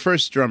your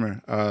first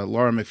drummer,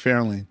 Laura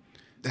McFarlane,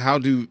 how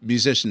do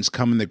musicians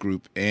come in the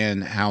group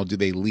and how do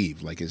they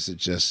leave? Like, is it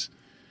just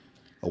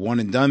a one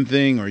and done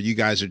thing, or you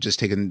guys are just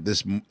taking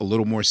this a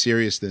little more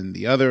serious than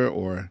the other,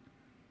 or?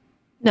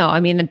 No, I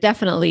mean,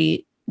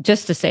 definitely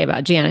just to say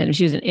about Janet,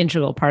 she was an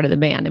integral part of the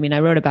band. I mean, I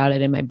wrote about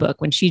it in my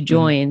book. When she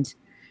joined,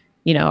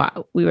 we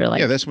were like,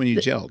 yeah, that's when you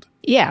gelled.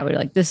 Yeah. We were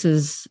like, this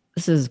is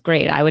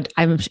great. I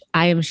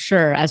am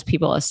sure as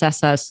people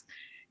assess us,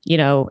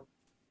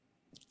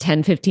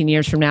 10, 15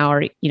 years from now,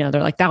 or, they're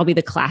like, that'll be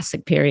the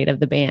classic period of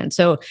the band.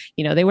 So,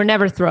 they were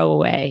never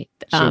throwaway.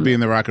 She'll be in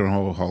the Rock and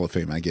Roll Hall of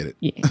Fame. I get it.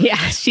 Yeah.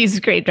 She's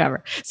a great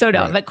drummer. So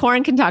no, right. But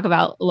Corin can talk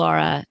about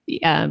Laura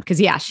because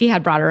she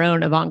had brought her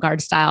own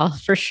avant-garde style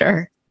for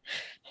sure.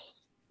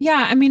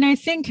 Yeah. I mean, I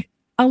think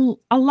a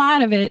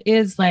lot of it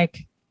is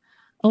like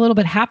a little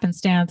bit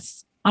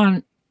happenstance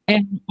on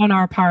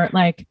our part.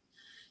 Like,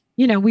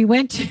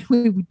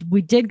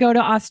 we did go to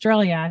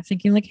Australia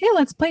thinking like, hey,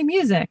 let's play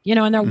music,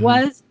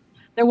 and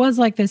there was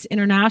like this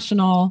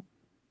international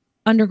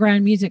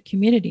underground music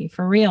community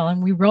for real.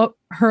 And we wrote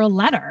her a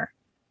letter.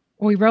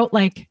 We wrote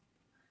like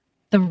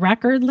the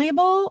record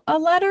label a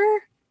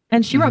letter,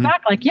 and she wrote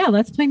back like, yeah,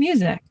 let's play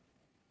music.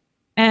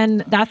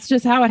 And that's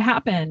just how it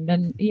happened.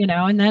 And,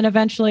 and then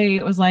eventually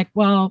it was like,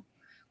 well,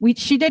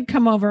 she did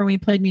come over and we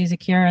played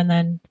music here. And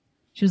then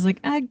she was like,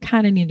 I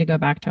kind of need to go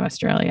back to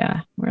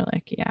Australia. We're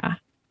like, yeah.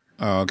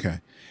 Oh, okay.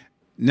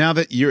 Now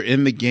that you're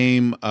in the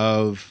game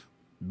of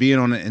being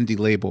on an indie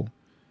label,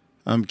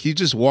 can you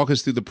just walk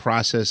us through the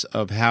process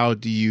of how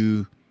do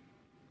you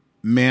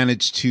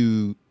manage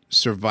to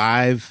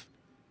survive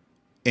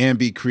and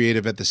be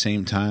creative at the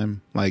same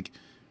time? Like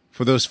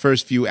for those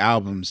first few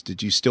albums,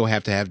 did you still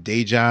have to have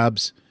day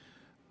jobs,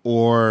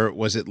 or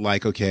was it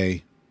like,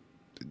 okay,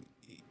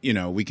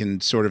 we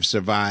can sort of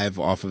survive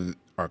off of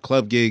our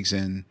club gigs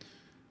and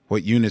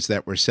what units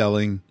that we're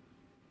selling?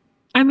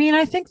 I mean,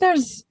 I think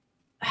there's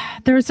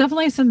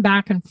definitely some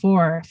back and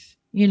forth,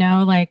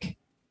 like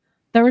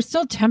there were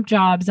still temp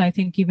jobs, I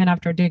think, even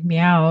after Dig Me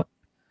Out.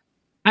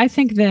 I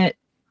think that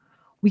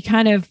we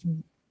kind of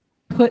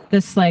put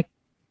this like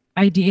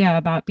idea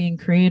about being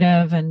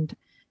creative and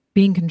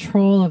being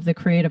control of the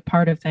creative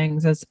part of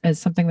things as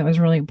something that was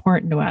really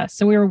important to us.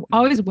 So we were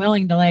always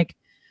willing to like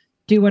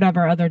do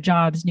whatever other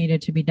jobs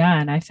needed to be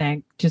done, I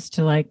think, just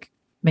to like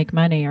make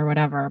money or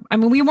whatever. I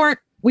mean, we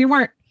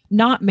weren't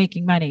not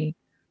making money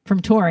from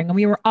touring, and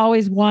we were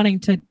always wanting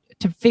to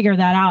figure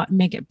that out and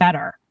make it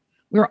better.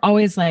 We were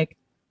always like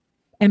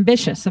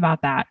ambitious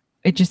about that.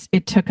 It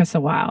took us a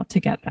while to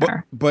get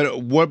there. But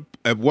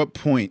at what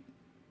point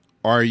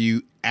are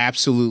you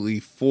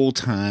absolutely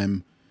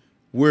full-time?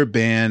 We're a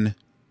band.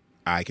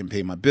 I can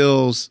pay my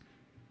bills.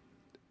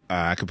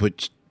 I could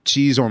put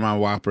cheese on my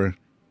Whopper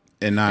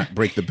and not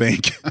break the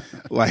bank.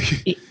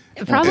 Like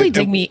probably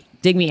dig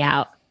me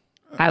out,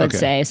 I would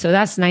say. So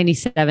that's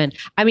 97.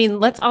 I mean,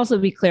 let's also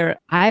be clear.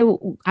 I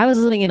was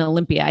living in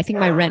Olympia. I think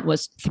my rent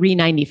was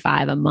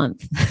 $395 a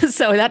month.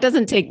 So that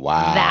doesn't take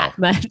that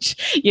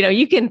much. You know,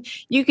 you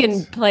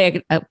can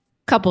play a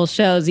couple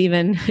shows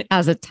even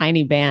as a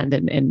tiny band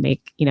and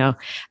make, you know,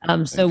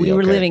 so we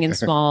were living in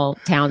small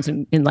towns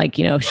and in like,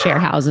 you know, share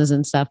houses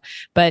and stuff.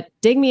 But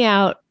dig me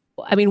out.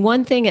 I mean,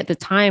 one thing at the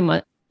time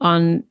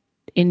on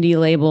indie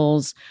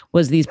labels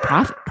was these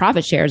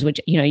profit shares, which,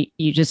 you know,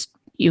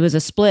 it was a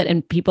split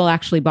and people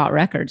actually bought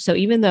records. So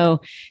even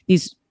though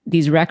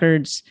these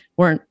records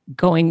weren't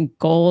going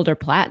gold or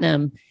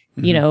platinum,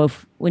 you know,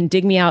 when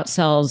Dig Me Out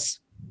sells,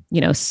 you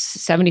know,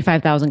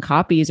 75,000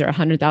 copies or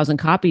 100,000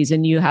 copies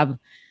and you have,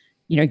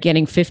 you know,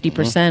 getting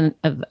 50%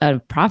 of a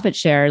profit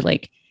share,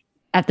 like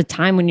at the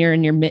time when you're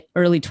in your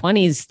early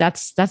 20s,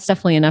 that's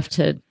definitely enough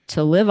to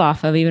live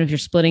off of, even if you're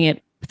splitting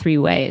it 3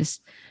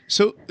 ways.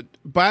 So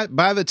by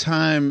the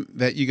time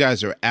that you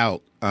guys are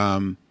out,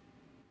 I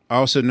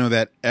also know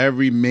that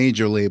every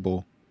major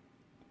label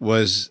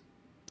was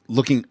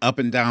looking up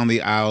and down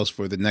the aisles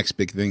for the next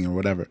big thing or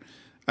whatever.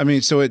 I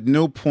mean, so at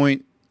no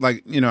point,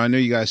 like, you know, I know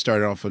you guys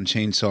started off on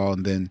Chainsaw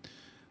and then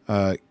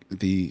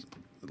the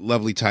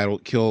lovely title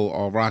Kill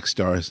All Rock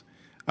Stars.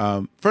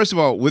 First of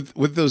all,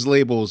 with those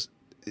labels,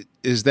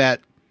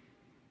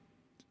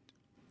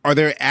 are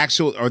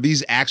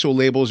these actual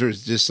labels, or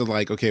is it just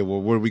like, okay,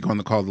 well, what are we going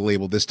to call the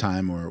label this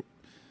time? Or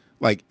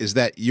like, is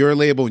that your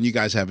label and you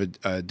guys have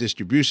a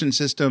distribution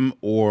system,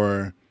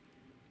 or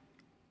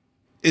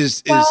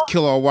is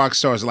Kill All Rock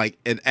Stars like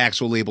an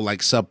actual label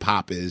like Sub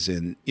Pop is,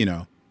 and you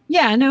know?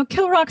 Yeah, no,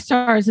 Kill Rock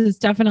Stars is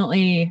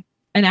definitely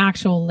an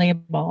actual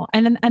label.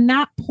 And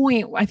that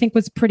point I think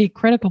was pretty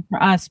critical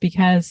for us,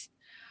 because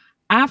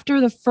after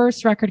the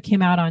first record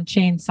came out on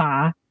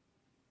Chainsaw,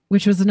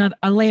 which was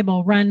a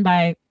label run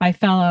by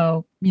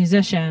fellow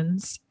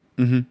musicians,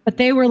 but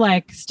they were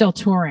like still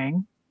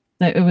touring.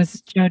 It was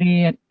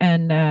Jody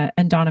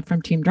and Donna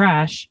from Team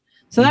Dresch.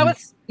 So that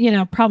was, you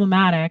know,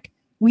 problematic.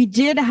 We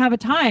did have a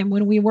time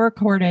when we were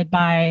courted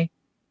by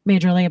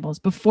major labels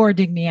before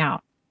Dig Me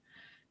Out.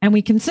 And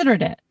we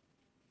considered it.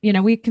 You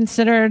know, we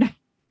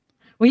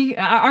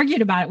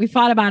argued about it. We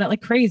fought about it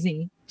like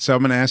crazy. So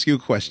I'm going to ask you a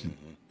question.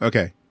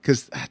 Okay.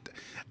 Because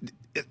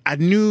I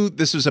knew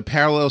this was a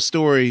parallel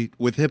story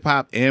with hip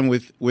hop and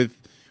with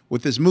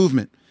this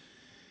movement.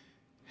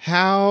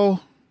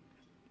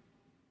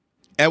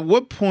 At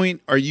what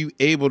point are you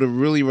able to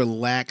really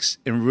relax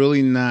and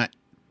really not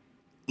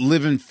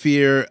live in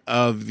fear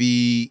of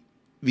the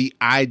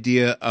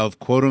idea of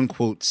quote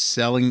unquote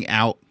selling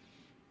out?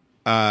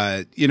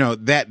 You know,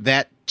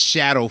 that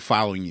shadow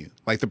following you,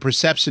 like the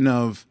perception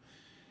of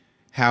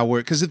how we're,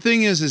 because the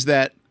thing is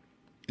that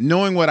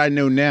knowing what I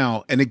know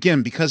now, and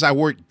again, because I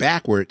worked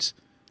backwards,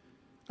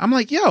 I'm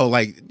like, yo,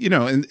 like, you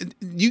know, and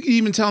you can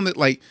even tell that,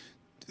 like,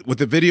 with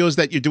the videos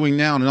that you're doing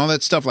now and all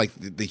that stuff, like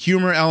the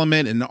humor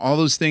element and all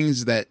those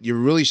things that you're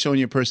really showing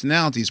your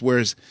personalities.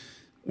 Whereas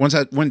once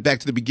I went back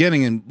to the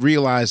beginning and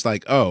realized,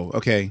 like, oh,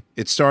 okay,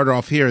 it started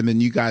off here and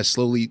then you guys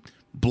slowly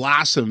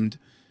blossomed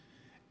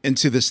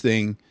into this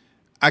thing.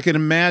 I can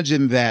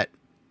imagine that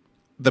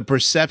the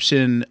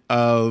perception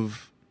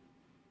of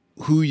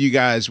who you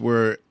guys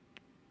were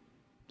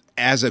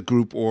as a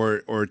group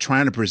or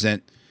trying to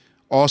present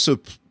also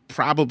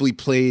probably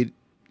played,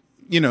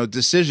 you know,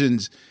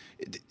 decisions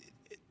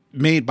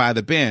made by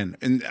the band.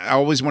 And I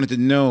always wanted to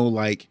know,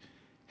 like,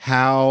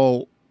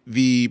 how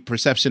the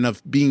perception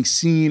of being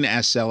seen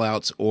as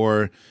sellouts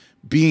or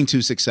being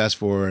too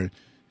successful, or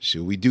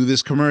should we do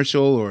this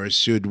commercial, or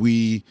should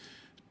we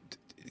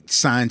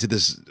sign to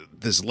this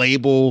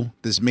label,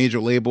 this major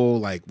label?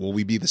 Like, will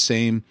we be the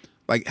same?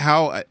 Like,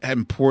 how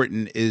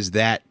important is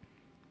that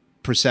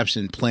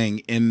perception playing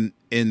in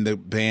the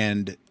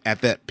band at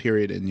that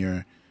period in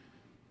your,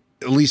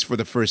 at least for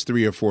the first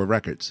 3 or 4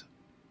 records?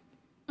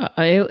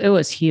 It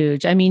was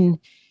huge. I mean,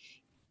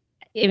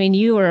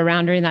 you were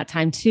around during that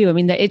time too. I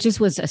mean, it just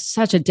was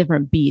such a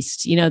different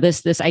beast. You know,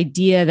 this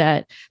idea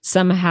that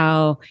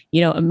somehow, you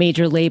know, a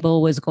major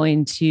label was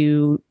going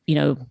to, you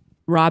know,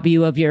 rob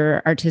you of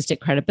your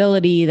artistic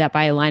credibility, that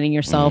by aligning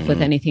yourself with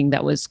anything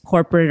that was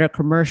corporate or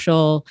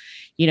commercial,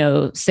 you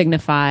know,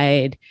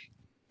 signified,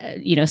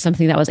 you know,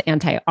 something that was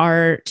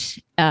anti-art,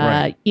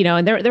 right. You know,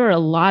 and there were a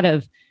lot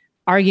of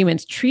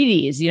arguments,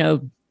 treaties, you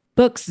know,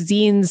 books,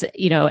 zines,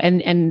 you know,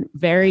 and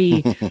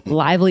very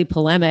lively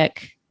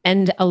polemic,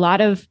 and a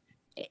lot of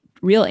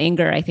real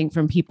anger, I think,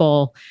 from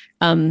people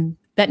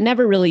that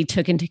never really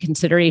took into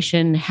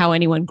consideration how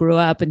anyone grew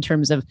up in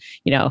terms of,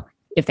 you know,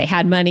 if they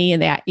had money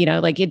and that,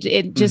 like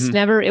it just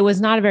never, it was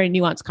not a very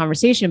nuanced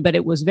conversation, but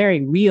it was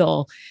very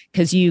real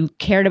because you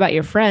cared about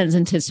your friends,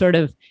 and to sort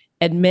of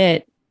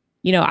admit,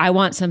 I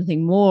want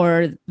something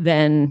more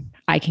than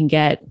I can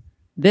get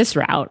this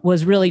route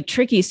was really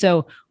tricky.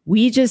 So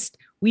we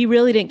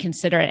really didn't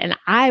consider it. And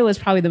I was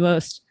probably the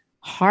most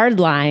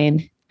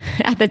hardline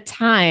at the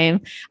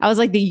time. I was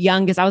like the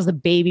youngest, I was the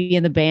baby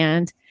in the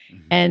band.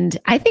 And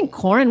I think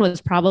Corin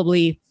was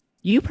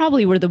you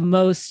probably were the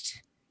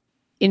most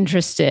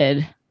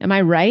interested. Am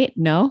I right?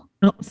 No?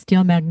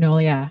 Steel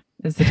Magnolia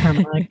is the term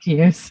I like to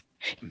use.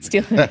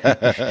 Still,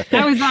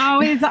 I was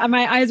always,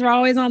 my eyes were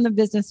always on the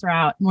business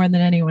route more than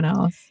anyone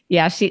else.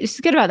 Yeah, she's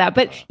good about that.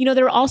 But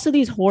there were also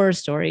these horror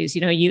stories.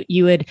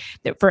 You would,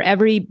 for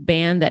every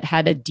band that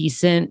had a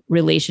decent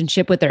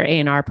relationship with their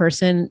A&R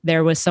person,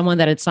 there was someone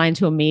that had signed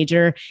to a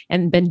major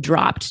and been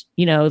dropped.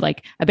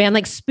 Like a band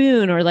like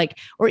Spoon,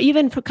 or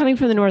even coming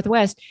from the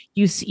Northwest,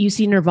 you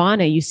see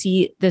Nirvana. You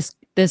see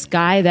this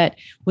guy that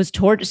was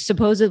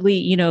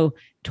supposedly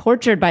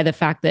tortured by the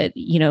fact that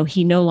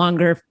he no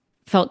longer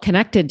felt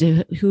connected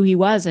to who he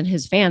was and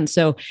his fans.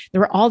 So there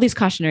were all these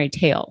cautionary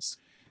tales.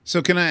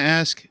 So can I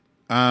ask,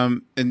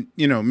 and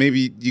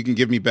maybe you can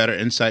give me better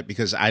insight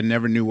because I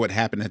never knew what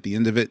happened at the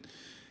end of it.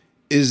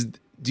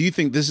 Do you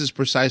think this is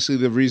precisely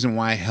the reason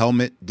why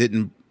Helmet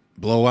didn't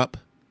blow up?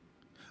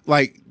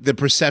 Like the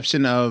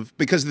perception of,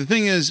 because the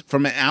thing is,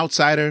 from an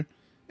outsider,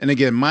 and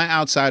again, my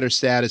outsider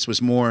status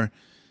was more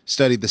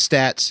study the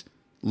stats,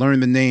 learn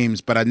the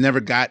names, but I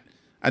never got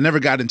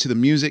into the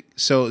music.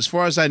 So as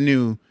far as I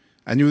knew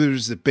there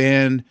was a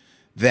band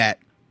that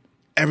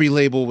every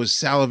label was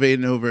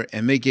salivating over,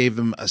 and they gave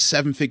them a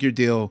 7-figure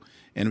deal,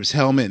 and it was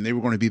Helmet, and they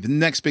were going to be the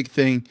next big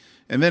thing.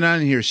 And then I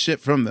didn't hear shit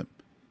from them.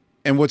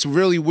 And what's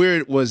really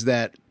weird was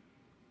that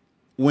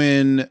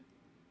when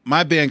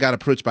my band got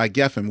approached by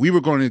Geffen, we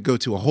were going to go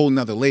to a whole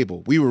nother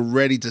label. We were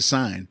ready to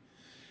sign.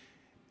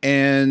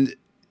 And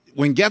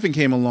when Geffen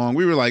came along,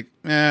 we were like,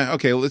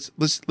 okay, let's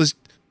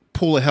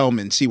pull a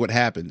Helmet and see what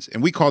happens.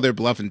 And we called their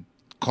bluff and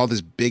called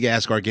this big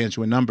ass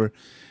gargantuan number.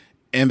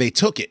 And they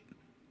took it.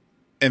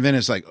 And then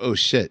it's like, oh,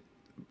 shit.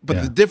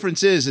 But the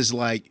difference is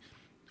like,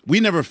 we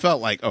never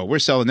felt like, oh, we're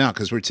selling out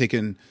because we're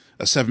taking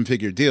a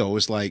 7-figure deal. It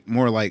was like,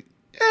 more like,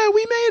 yeah,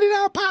 we made it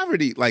out of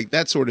poverty. Like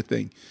that sort of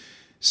thing.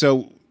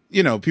 So,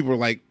 people were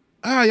like,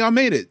 y'all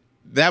made it.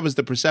 That was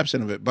the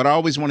perception of it. But I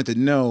always wanted to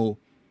know,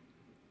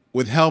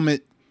 with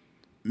Helmet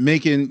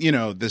making,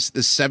 this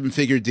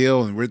 7-figure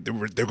deal, and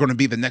they're going to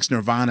be the next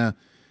Nirvana,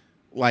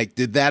 like,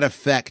 did that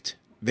affect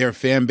their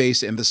fan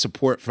base and the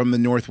support from the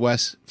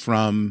Northwest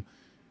from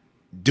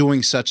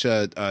doing such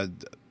a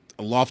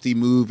lofty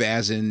move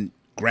as in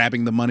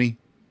grabbing the money,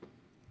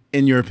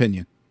 in your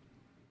opinion?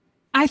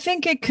 I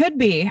think it could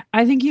be.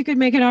 I think you could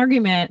make an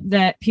argument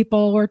that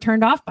people were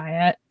turned off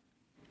by it.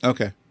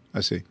 Okay, I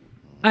see.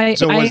 I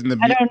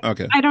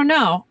don't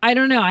know.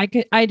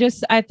 I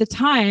just, at the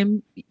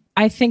time,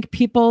 I think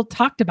people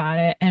talked about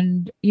it,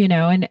 and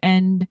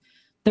and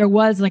there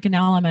was like an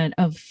element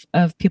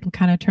of people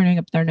kind of turning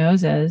up their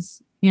noses.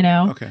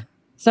 Okay.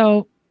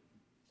 So,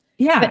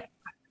 yeah.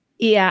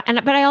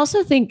 But I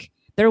also think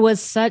there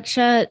was such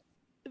a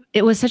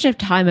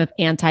time of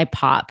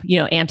anti-pop,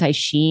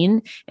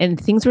 anti-Sheen, and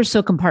things were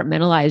so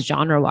compartmentalized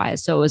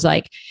genre-wise. So it was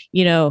like,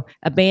 a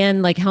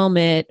band like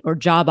Helmet or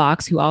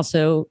Jawbox, who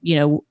also,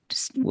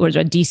 was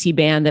a DC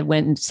band that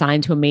went and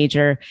signed to a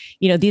major.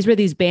 These were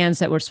these bands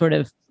that were sort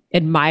of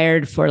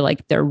admired for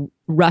like their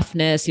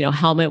roughness,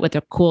 Helmet with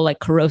their cool, like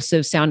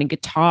corrosive sounding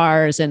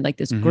guitars and like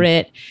this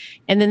grit.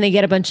 And then they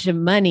get a bunch of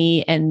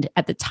money. And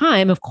at the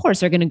time, of course,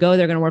 they're going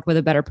to work with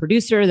a better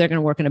producer. They're going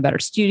to work in a better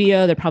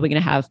studio. They're probably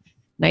going to have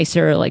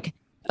nicer like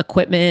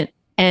equipment.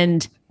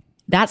 And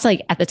that's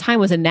like, at the time,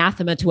 was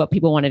anathema to what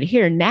people wanted to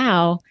hear.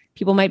 Now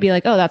people might be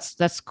like, oh,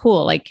 that's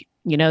cool. Like,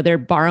 they're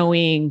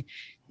borrowing,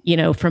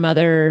 from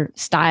other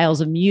styles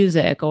of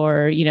music,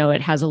 or,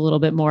 it has a little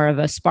bit more of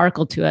a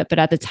sparkle to it. But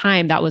at the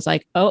time that was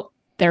like, oh,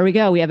 there we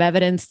go. We have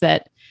evidence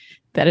that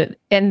and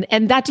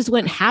that just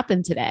wouldn't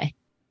happen today.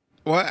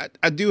 Well,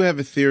 I do have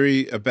a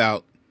theory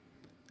about,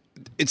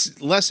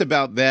 it's less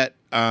about that.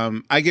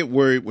 I get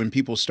worried when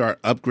people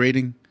start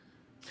upgrading,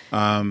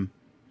 probably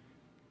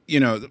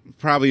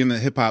in the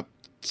hip hop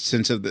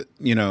sense of the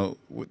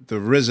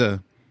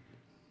RZA,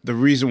 the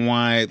reason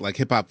why like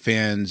hip hop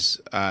fans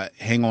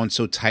hang on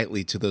so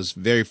tightly to those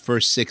very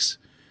first 6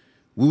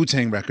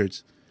 Wu-Tang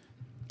records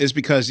is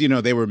because,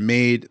 they were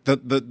made,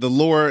 the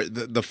lore,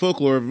 the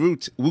folklore of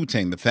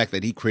Wu-Tang, the fact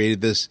that he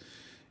created this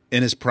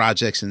in his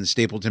projects and the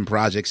Stapleton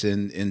projects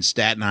in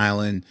Staten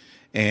Island.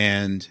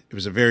 And it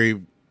was a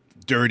very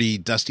dirty,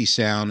 dusty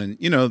sound. And,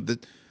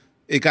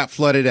 it got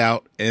flooded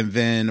out. And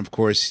then, of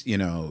course,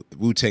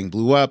 Wu-Tang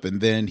blew up,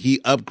 and then he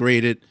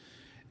upgraded.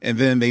 And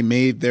then they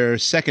made their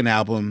second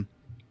album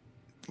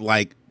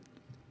like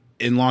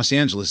in Los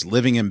Angeles,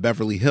 living in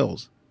Beverly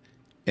Hills.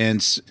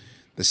 And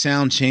the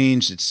sound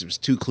changed. It was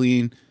too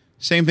clean.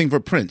 Same thing for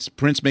Prince.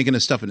 Prince making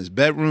his stuff in his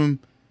bedroom.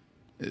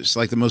 It's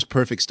like the most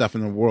perfect stuff in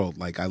the world.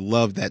 Like, I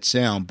love that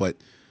sound. But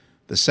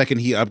the second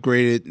he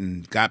upgraded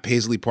and got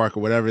Paisley Park or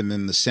whatever, and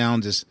then the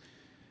sound just,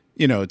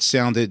 it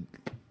sounded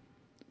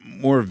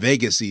more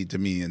Vegas-y to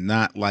me and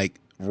not like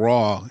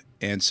raw.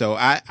 And so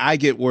I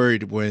get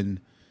worried when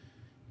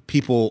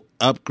people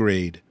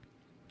upgrade.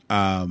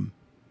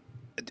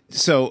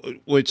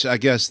 Which I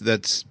guess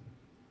that's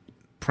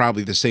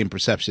probably the same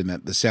perception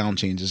that the sound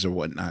changes or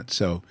whatnot.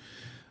 So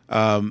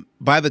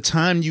by the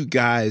time you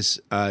guys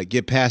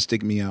get past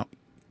Dig Me Out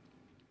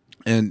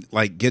and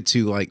like get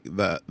to like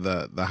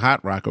the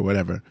hot rock or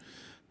whatever,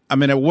 I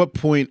mean, at what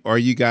point are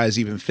you guys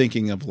even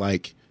thinking of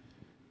like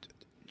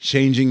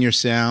changing your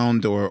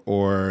sound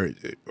or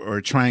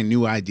trying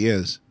new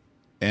ideas?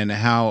 And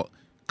how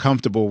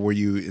comfortable were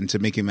you into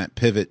making that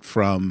pivot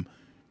from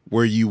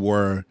where you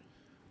were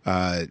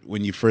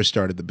when you first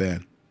started the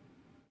band?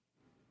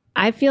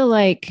 I feel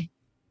like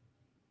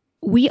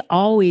we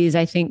always,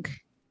 I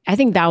think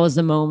that was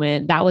the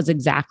moment. That was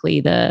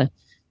exactly the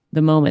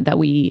moment that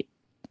we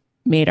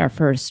made our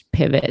first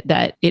pivot,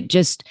 that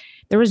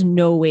there was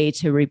no way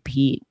to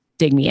repeat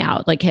Dig Me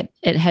Out. Like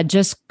it had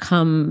just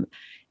come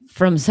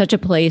from such a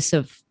place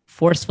of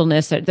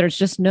forcefulness that there's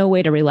just no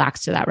way to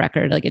relax to that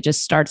record. Like it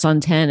just starts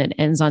on 10 and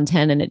ends on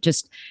 10. And it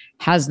just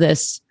has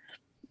this,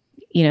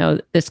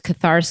 this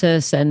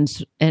catharsis and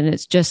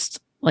it's just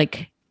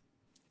like,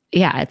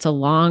 yeah, it's a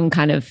long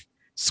kind of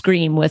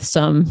scream with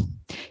some,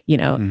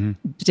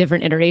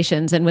 different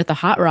iterations. And with the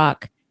hot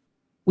rock,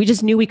 we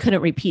just knew we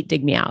couldn't repeat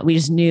Dig Me Out. We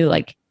just knew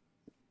like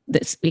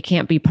this, it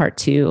can't be part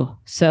 2.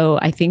 So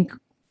I think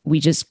we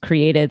just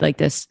created like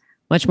this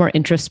much more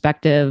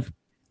introspective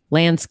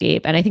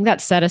landscape. And I think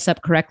that set us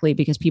up correctly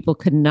because people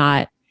could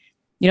not,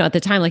 at the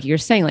time, like you're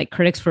saying, like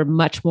critics were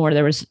much more,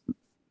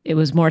 it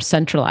was more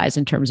centralized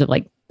in terms of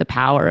like the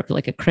power of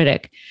like a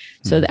critic.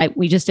 So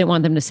we just didn't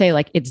want them to say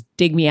like, it's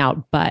Dig Me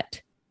Out,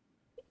 but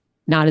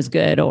not as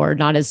good or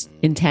not as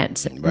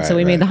intense. And so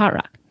we made the hot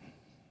rock.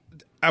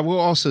 I will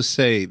also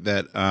say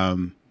that I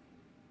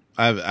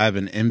have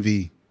an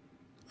envy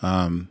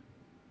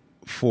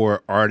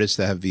for artists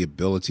that have the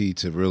ability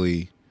to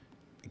really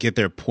get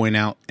their point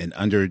out in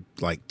under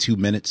like 2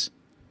 minutes.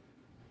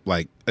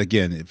 Like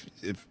again,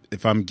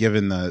 if I'm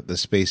given the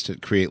space to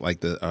create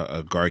like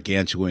a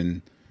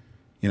gargantuan,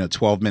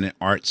 12-minute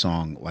art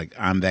song, like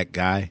I'm that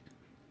guy.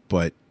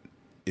 But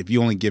if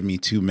you only give me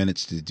 2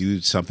 minutes to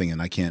do something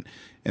and I can't,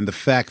 and the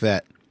fact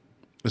that,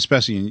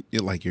 especially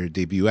in like your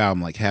debut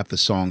album, like half the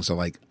songs are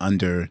like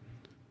under,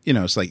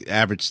 it's like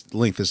average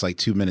length is like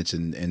 2 minutes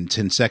and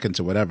 10 seconds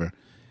or whatever.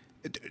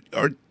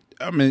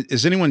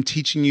 Is anyone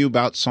teaching you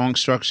about song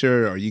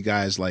structure? Are you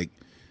guys like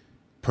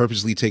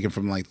purposely taken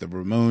from like the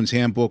Ramones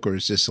handbook, or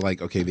is this like,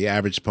 okay, the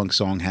average punk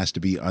song has to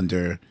be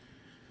under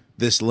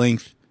this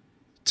length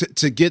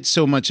to get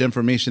so much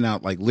information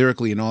out, like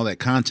lyrically and all that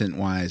content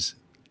wise,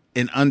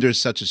 in under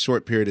such a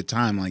short period of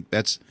time? Like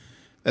that's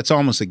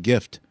almost a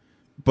gift.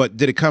 But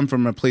did it come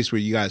from a place where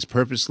you guys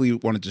purposely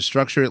wanted to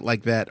structure it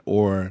like that,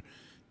 or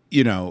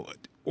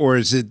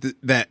is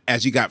it that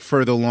as you got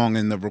further along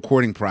in the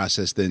recording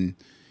process, then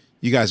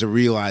you guys are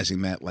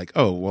realizing that like,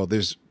 oh, well,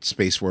 there's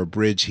space for a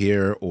bridge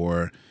here,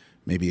 or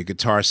maybe a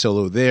guitar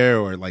solo there,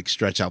 or like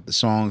stretch out the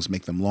songs,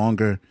 make them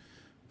longer.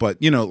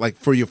 But, like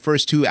for your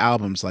first 2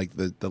 albums, like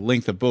the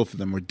length of both of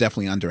them were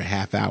definitely under a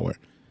half hour.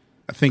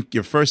 I think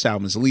your first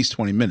album is at least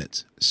 20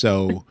 minutes.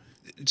 So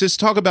just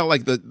talk about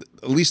like at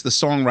least the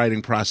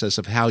songwriting process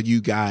of how you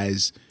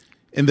guys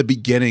in the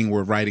beginning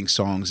were writing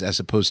songs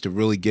as opposed to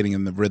really getting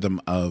in the rhythm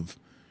of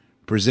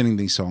presenting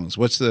these songs.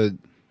 What's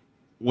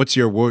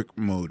your work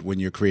mode when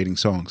you're creating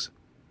songs?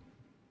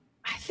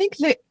 I think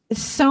that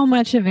so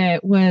much of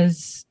it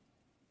was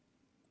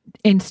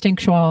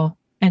instinctual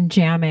and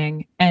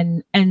jamming.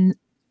 And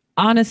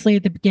honestly,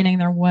 at the beginning,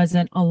 there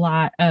wasn't a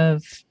lot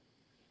of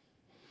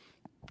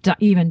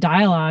even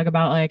dialogue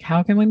about like,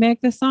 how can we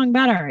make this song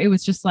better? It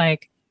was just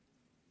like,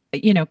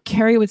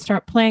 Carrie would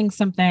start playing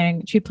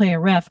something, she'd play a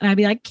riff and I'd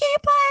be like,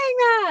 keep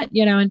playing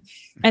that,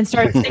 and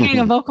start singing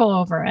a vocal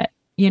over it.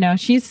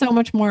 She's so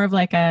much more of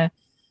like a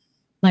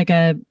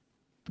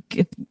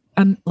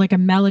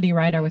melody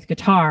writer with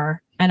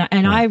guitar.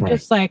 And I've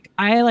just like,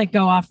 I like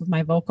go off of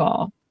my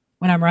vocal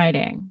when I'm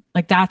writing.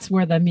 Like that's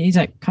where the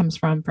music comes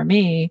from for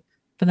me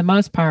for the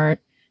most part.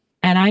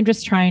 And I'm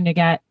just trying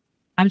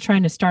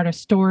to start a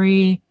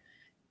story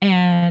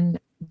and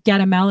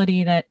get a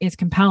melody that is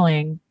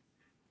compelling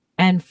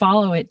and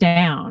follow it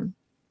down.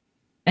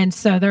 And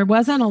so there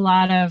wasn't a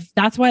lot of,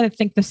 that's why I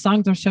think the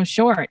songs are so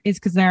short, is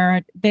because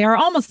they are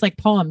almost like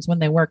poems when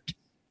they worked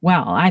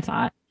well, I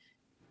thought.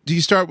 Do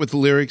you start with the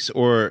lyrics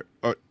or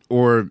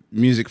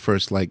music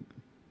first? Like,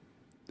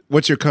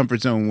 what's your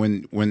comfort zone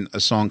when a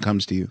song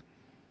comes to you?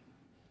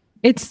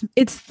 It's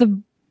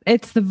the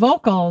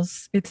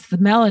vocals, it's the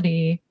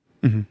melody,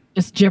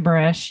 just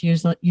gibberish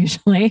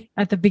usually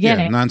at the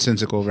beginning. Yeah,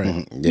 nonsensical,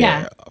 right?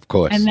 Yeah, of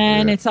course. And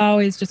then it's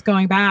always just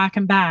going back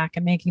and back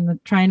and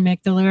trying to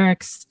make the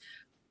lyrics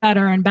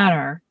better and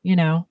better,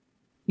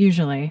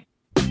 usually.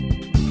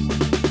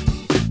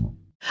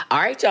 All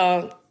right,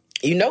 y'all.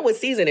 You know what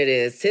season it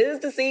is. 'Tis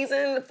the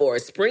season for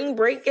spring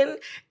breaking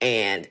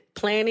and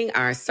planning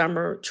our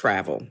summer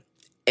travel.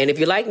 And if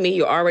you're like me,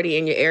 you're already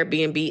in your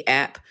Airbnb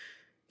app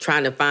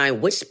trying to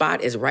find which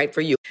spot is right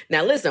for you.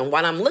 Now listen,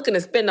 while I'm looking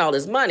to spend all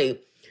this money,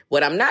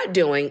 what I'm not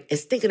doing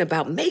is thinking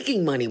about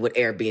making money with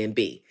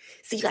Airbnb.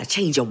 See, you gotta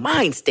change your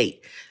mind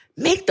state.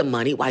 Make the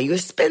money while you're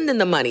spending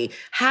the money.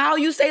 How,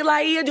 you say,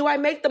 Laia, do I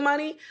make the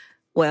money?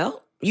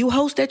 Well, you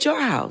host at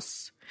your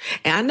house.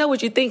 And I know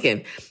what you're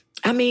thinking.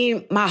 I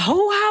mean, my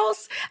whole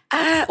house?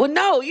 Well,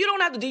 no, you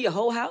don't have to do your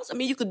whole house. I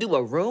mean, you could do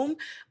a room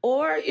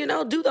or,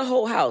 do the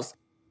whole house.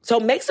 So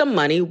make some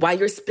money while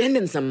you're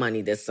spending some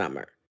money this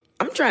summer.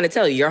 I'm trying to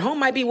tell you, your home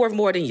might be worth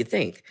more than you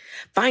think.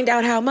 Find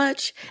out how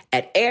much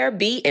at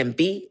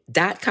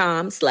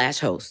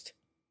airbnb.com/host.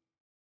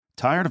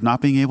 Tired of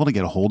not being able to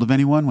get a hold of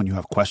anyone when you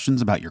have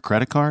questions about your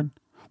credit card?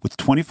 With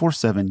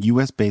 24/7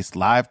 U.S.-based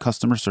live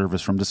customer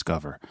service from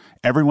Discover,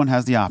 everyone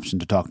has the option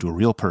to talk to a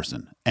real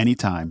person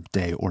anytime,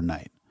 day or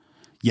night.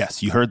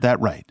 Yes, you heard that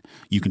right.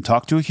 You can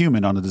talk to a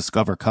human on the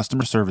Discover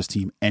customer service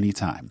team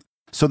anytime.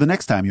 So the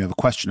next time you have a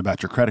question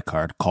about your credit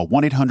card, call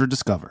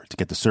 1-800-DISCOVER to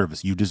get the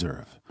service you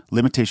deserve.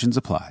 Limitations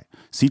apply.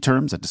 See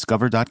terms at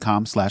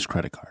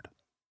discover.com/creditcard.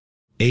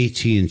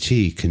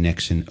 AT&T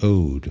connects an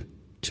ode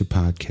to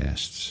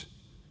podcasts.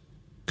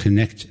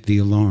 Connect the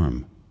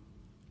alarm.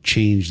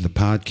 Change the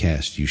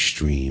podcast you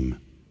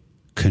stream.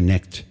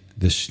 Connect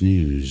the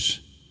snooze.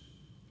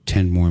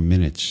 10 more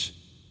minutes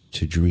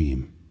to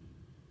dream.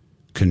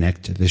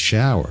 Connect the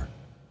shower.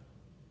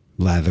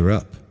 Lather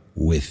up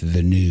with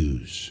the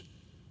news.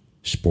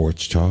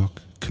 Sports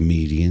talk,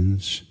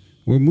 comedians,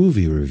 or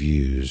movie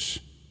reviews.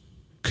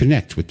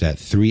 Connect with that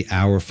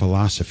 3-hour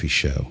philosophy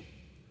show.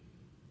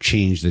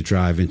 Change the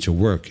drive into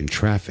work in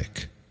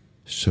traffic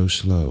so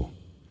slow.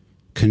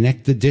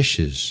 Connect the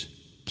dishes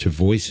to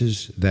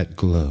voices that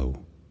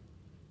glow.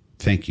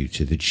 Thank you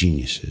to the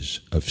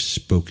geniuses of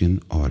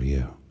spoken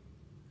audio.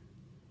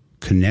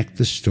 Connect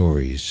the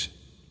stories.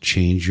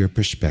 Change your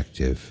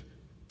perspective.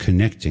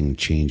 Connecting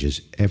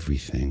changes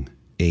everything.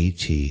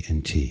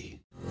 AT&T.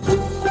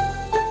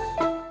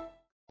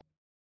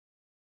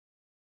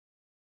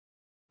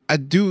 I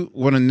do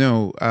want to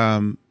know,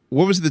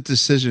 what was the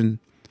decision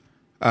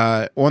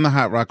on the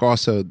Hot Rock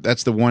also?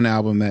 That's the one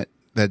album that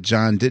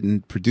John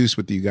didn't produce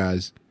with you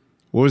guys.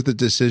 What was the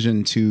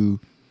decision to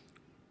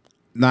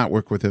not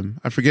work with him?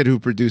 I forget who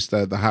produced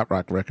the Hot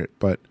Rock record,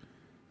 but...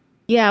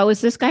 Yeah, it was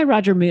this guy,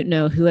 Roger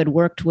Mutno, who had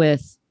worked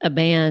with a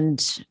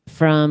band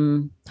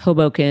from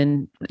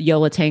Hoboken, Yo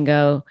La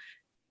Tengo.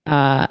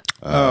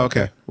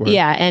 Okay. Word.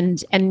 Yeah,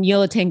 and Yo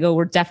La Tengo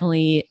were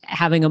definitely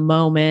having a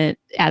moment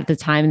at the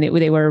time.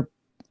 They were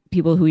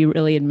people who we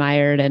really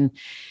admired. And,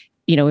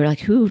 we were like,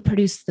 who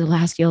produced the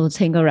last Yo La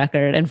Tengo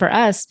record? And for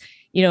us,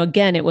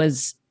 again,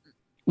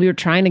 we were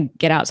trying to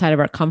get outside of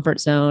our comfort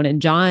zone.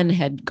 And John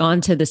had gone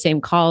to the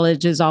same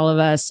college as all of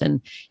us. And,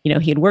 he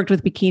had worked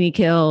with Bikini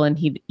Kill. And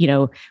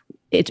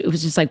it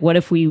was just like, what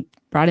if we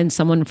brought in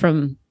someone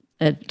from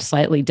a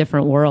slightly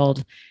different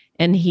world?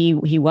 And he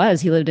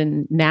lived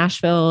in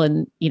Nashville,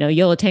 and,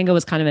 Yo La Tengo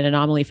was kind of an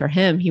anomaly for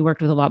him. He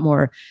worked with a lot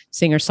more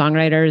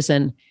singer-songwriters,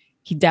 and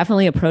he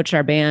definitely approached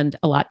our band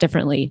a lot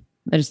differently.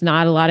 It's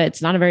not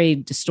a very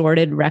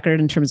distorted record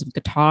in terms of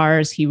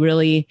guitars. He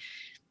really,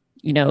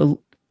 I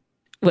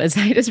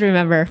just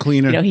remember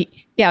cleaner.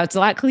 It's a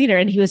lot cleaner.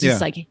 And he was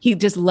just like, he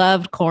just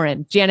loved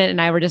Corin. Janet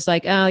and I were just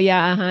like, oh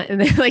yeah. Uh-huh.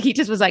 And then he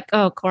just was like,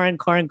 oh, Corin.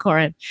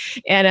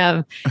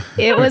 And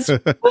it was,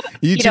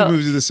 you two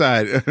moved to the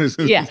side.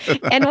 Yeah.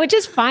 And which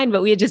is fine,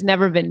 but we had just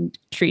never been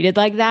treated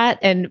like that.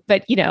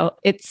 But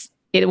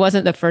it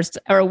wasn't the first,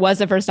 or it was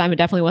the first time. It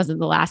definitely wasn't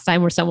the last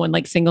time where someone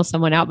singles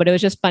someone out, but it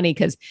was just funny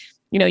because,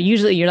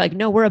 usually you're like,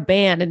 no, we're a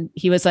band. And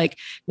he was like,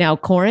 now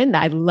Corin,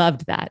 I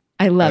loved that.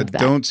 I loved that.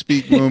 Don't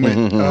speak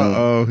moment.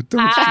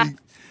 Don't speak.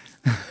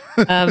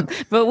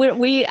 But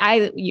we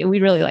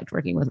really liked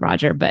working with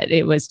Roger, but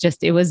it was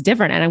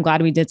different. And I'm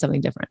glad we did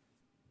something different.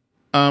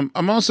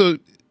 I'm also,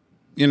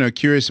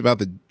 curious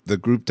about the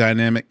group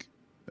dynamic,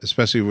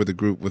 especially with a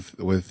group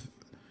with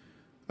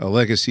a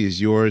legacy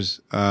as yours.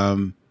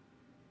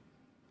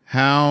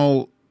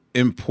 How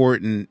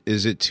important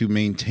is it to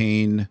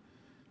maintain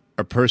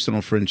a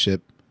personal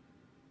friendship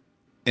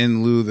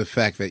in lieu of the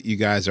fact that you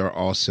guys are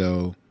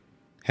also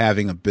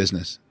having a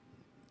business?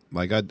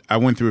 I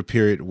went through a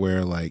period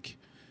where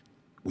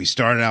we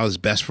started out as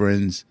best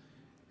friends,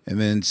 and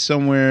then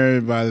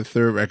somewhere by the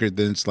third record,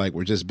 then it's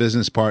we're just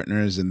business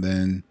partners, and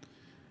then,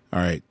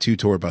 all right, 2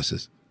 tour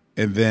buses,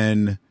 and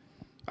then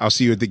I'll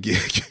see you at the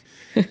gig.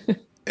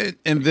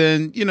 and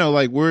then,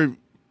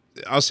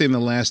 I'll say in the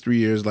last 3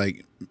 years,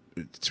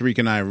 Tariq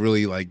and I are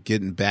really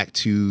getting back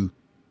to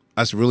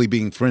us really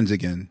being friends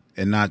again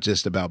and not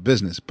just about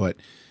business. But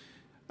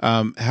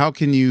how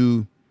do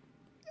you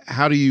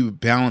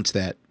balance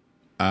that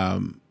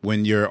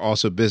when you're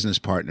also business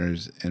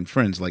partners and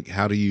friends?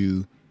 How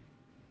is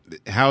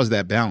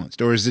that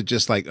balanced? Or is it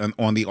just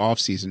on the off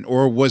season?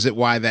 Or was it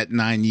why that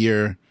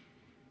 9-year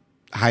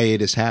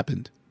hiatus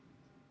happened?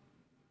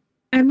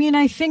 I mean,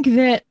 I think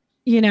that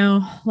you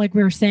know, like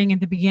we were saying at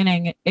the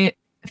beginning, it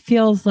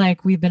feels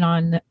like we've been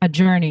on a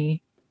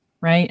journey,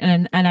 right?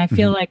 And I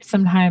feel like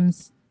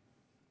sometimes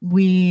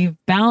we've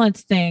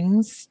balanced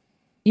things,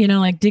 you know,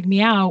 like Dig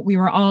Me Out. We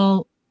were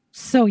all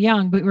so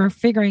young, but we were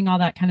figuring all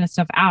that kind of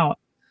stuff out.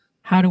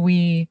 How are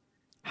we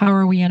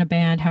in a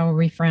band? How are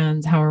we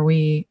friends? How are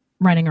we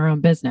running our own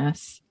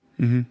business?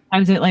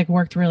 Sometimes it like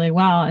worked really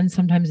well and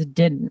sometimes it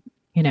didn't,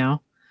 you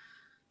know?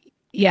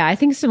 Yeah, I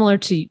think similar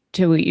to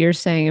what you're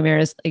saying, Amir,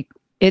 is like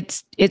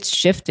it's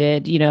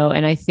shifted, you know,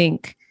 and I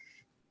think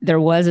there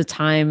was a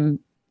time,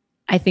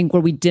 I think,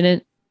 where we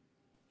didn't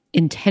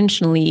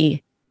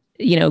intentionally,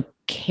 you know,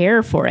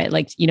 care for it,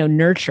 like, you know,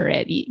 nurture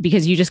it,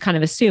 because you just kind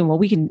of assume, well,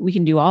 we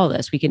can do all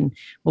this.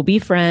 We'll be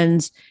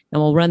friends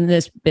and we'll run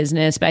this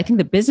business. But I think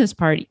the business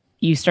part,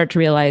 you start to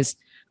realize,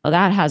 well,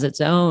 that has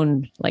its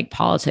own like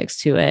politics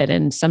to it.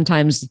 And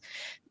sometimes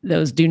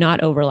those do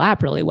not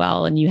overlap really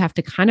well. And you have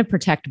to kind of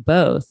protect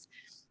both.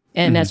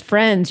 And as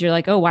friends, you're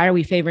like, oh, why are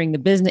we favoring the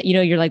business? You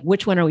know, you're like,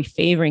 which one are we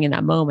favoring in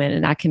that moment?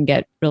 And that can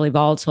get really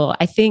volatile.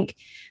 I think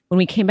when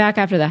we came back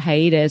after the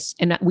hiatus,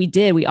 and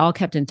we all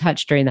kept in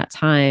touch during that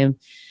time.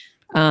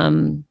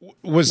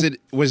 Was it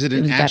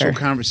an actual better.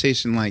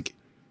 conversation like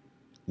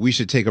we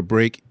should take a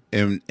break,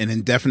 and an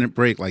indefinite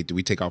break? Like, do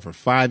we take off for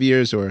 5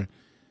 years, or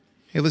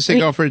hey, let's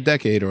take off for a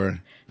decade,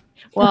 or?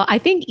 Well, I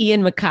think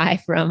Ian Mackay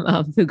from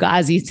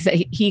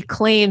Fugazi, he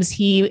claims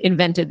he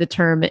invented the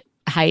term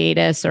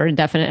hiatus or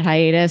indefinite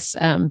hiatus.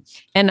 And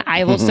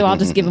I'll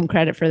just give him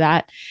credit for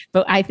that.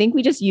 But I think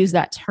we just used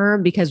that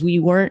term because we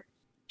weren't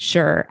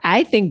sure.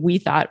 I think we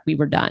thought we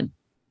were done.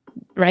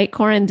 Right,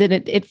 Corin?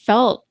 It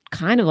felt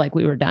kind of like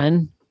we were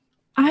done.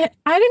 I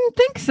didn't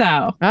think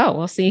so. Oh,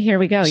 well, see, here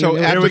we go. So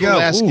after the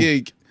last Ooh.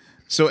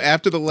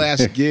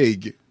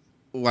 gig,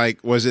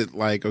 like, was it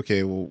like,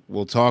 okay,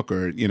 we'll talk,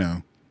 or, you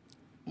know,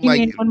 You like,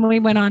 mean when we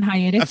went on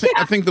hiatus?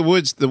 I think the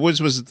Woods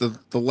was the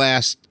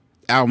last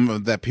album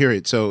of that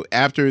period. So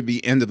after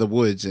the end of the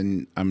Woods,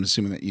 and I'm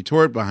assuming that you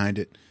toured behind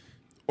it,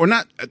 or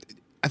not?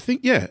 I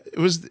think it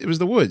was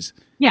the Woods.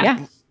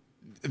 Yeah.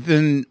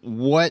 Then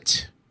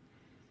what?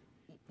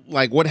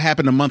 Like, what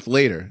happened a month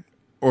later,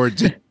 or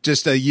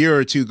just a year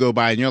or two go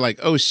by, and you're like,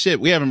 oh shit,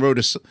 we haven't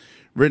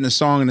written a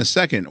song in a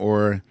second,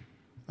 or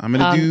I'm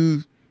gonna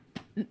do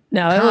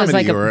No, comedy, it was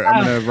like or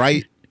I'm gonna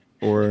write,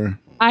 or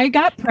I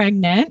got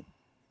pregnant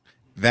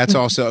that's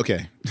also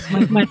okay.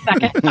 with my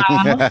second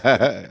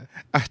child.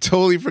 I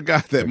totally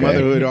forgot that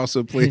motherhood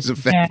also plays a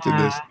factor in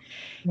this.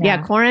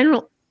 Yeah,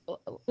 Corin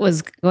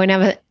was going to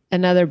have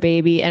another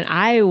baby, and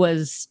I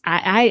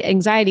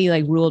anxiety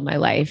like ruled my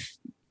life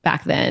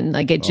back then.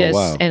 Like it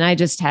just, and I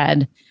just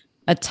had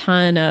a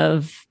ton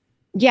of,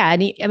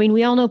 and I mean,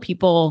 we all know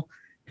people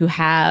who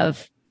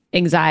have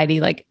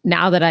anxiety. Like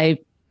now that I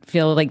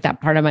feel like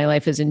that part of my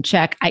life is in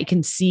check, I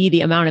can see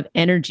the amount of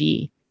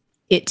energy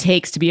it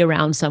takes to be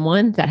around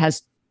someone that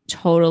has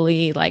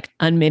totally like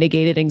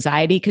unmitigated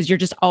anxiety, because you're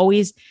just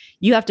always,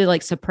 you have to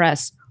like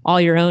suppress all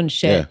your own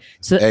shit.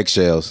 So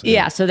eggshells.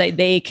 So that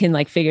they can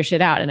like figure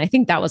shit out. And I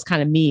think that was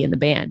kind of me in the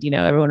band. You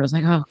know, everyone was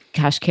like, oh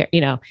gosh,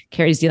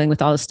 Carrie's dealing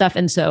with all this stuff.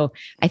 And so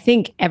I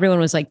think everyone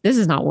was like, this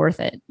is not worth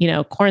it. You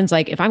know, Corin's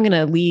like, if I'm going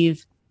to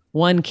leave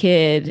one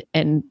kid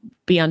and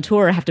be on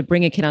tour, I have to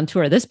bring a kid on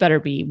tour, this better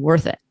be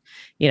worth it.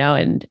 You know,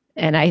 and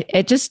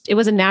it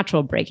was a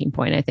natural breaking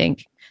point, I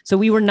think. So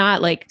we were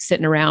not like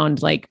sitting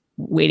around like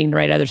waiting to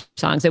write other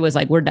songs. It was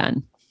like, we're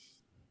done.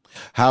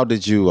 How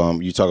did you,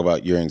 you talk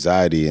about your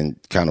anxiety and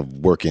kind of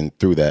working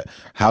through that.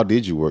 How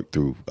did you work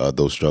through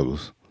those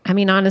struggles? I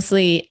mean,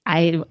 honestly,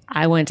 I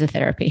went to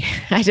therapy.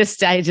 I just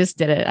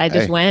did it. I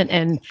just went,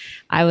 and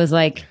I was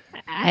like,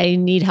 I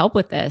need help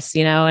with this,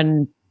 you know,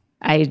 and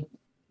I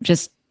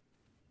just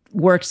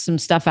worked some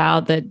stuff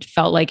out that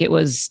felt like it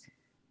was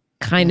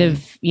kind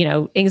of, you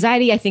know,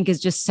 anxiety, I think, is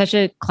just such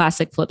a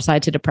classic flip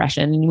side to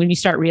depression. And when you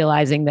start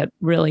realizing that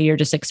really you're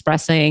just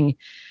expressing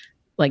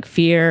like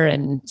fear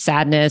and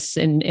sadness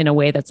in a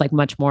way that's like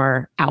much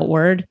more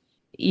outward,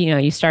 you know,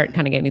 you start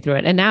kind of getting through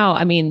it. And now,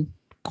 I mean,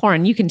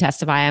 Corin, you can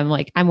testify.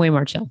 I'm way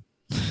more chill.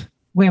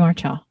 Way more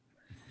chill.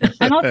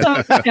 And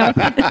also, you know,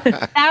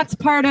 that's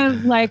part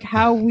of like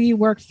how we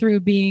work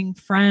through being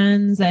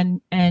friends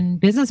and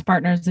business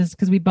partners, is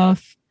because we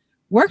both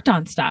worked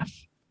on stuff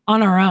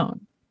on our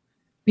own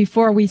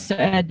before we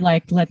said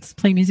like, let's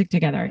play music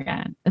together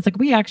again. It's like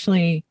we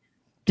actually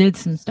did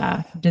some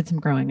stuff, did some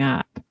growing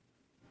up.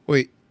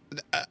 Wait,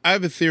 I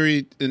have a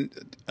theory, and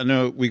I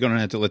know we're going to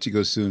have to let you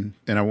go soon,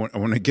 and I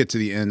want to get to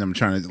the end. I'm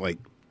trying to like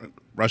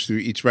rush through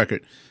each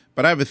record,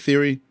 but I have a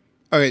theory.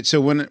 Okay,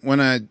 so when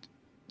I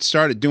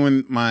started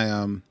doing my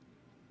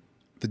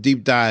the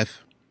deep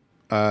dive,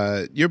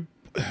 Carrie,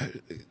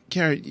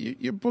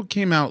 your book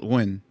came out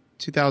when?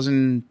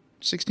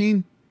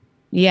 2016?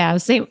 Yeah,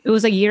 it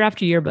was like year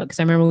after year books.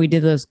 I remember we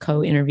did those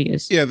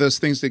co-interviews. Yeah, those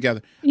things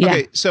together. Yeah.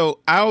 Okay, so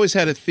I always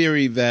had a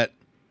theory that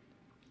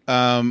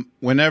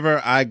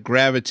whenever I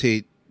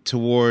gravitate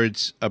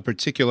towards a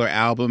particular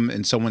album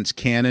in someone's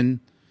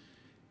canon,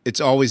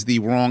 it's always the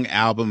wrong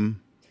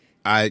album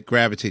I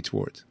gravitate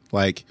towards.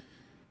 Like,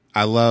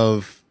 I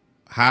love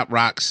Hot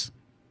Rocks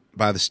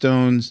by the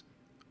Stones.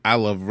 I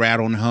love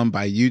Rattle and Hum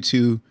by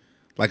U2.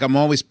 Like, I'm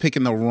always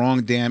picking the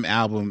wrong damn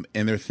album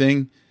and their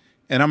thing.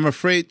 And I'm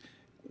afraid,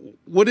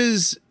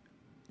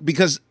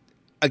 because,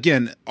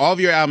 again, all of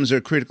your albums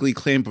are critically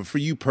acclaimed, but for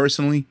you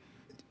personally,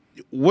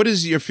 what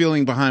is your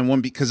feeling behind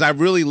One Beat? Because I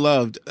really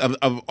loved,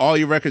 of all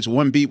your records,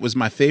 One Beat was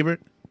my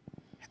favorite.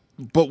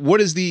 But what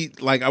is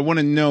I want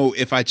to know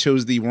if I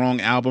chose the wrong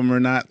album or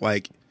not,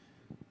 like,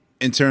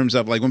 in terms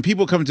of, like, when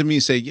people come to me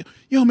and say,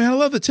 yo, man, I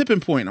love the Tipping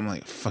Point. I'm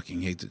like, I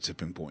fucking hate the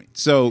Tipping Point.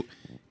 So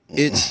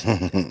it's,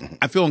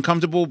 I feel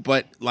uncomfortable,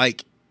 but,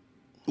 like,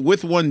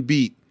 with One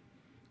Beat,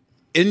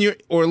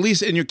 or at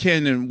least in your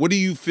canon, what do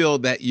you feel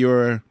that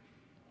your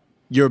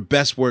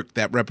best work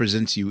that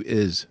represents you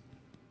is?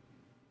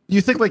 Do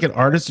you think like an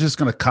artist is just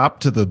going to cop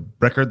to the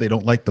record they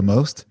don't like the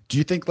most? Do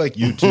you think like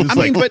U2's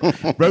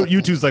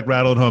U2's like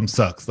Rattle and Hum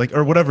sucks, like,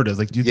 or whatever it is?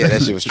 Like, do you think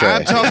that shit was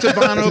trash. I've talked to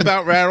Bono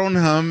about Rattle and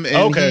Hum,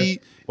 and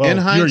in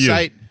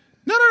hindsight,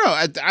 no,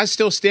 I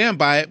still stand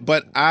by it.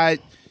 But I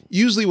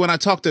usually, when I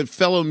talk to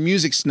fellow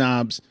music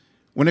snobs,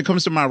 when it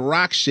comes to my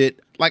rock shit,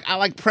 like, I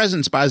like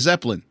Presence by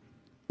Zeppelin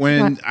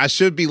when I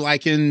should be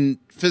liking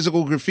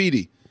Physical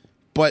Graffiti.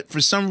 But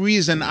for some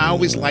reason, I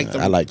always like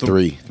I like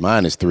 3.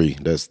 Mine is 3.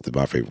 That's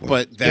my favorite one.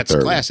 But that's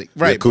classic.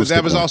 Right. But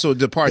that was also a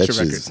departure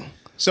record.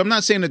 So I'm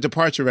not saying a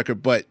departure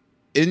record, but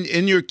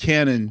in your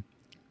canon,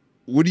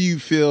 what do you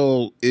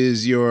feel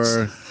is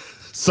your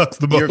sucks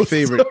the most? Your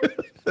favorite?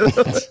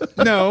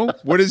 No.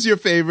 What is your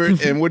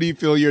favorite, and what do you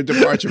feel your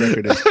departure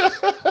record is?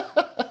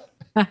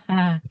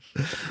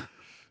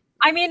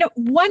 I mean,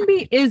 One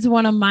Beat is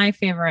one of my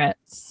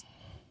favorites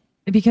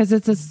because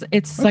it's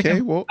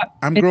okay. Well,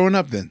 I'm growing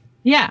up then.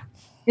 Yeah.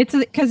 It's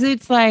because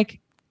it's like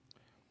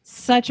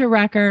such a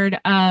record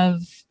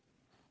of,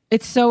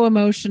 it's so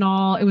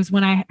emotional. It was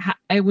when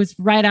it was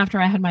right after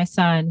I had my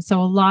son.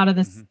 So a lot of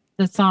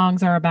the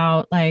songs are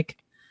about like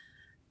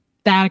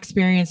that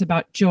experience,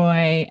 about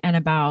joy, and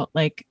about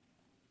like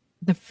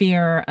the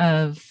fear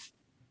of,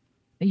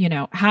 you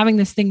know, having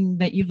this thing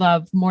that you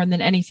love more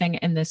than anything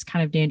in this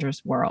kind of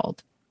dangerous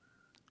world.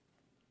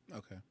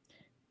 Okay.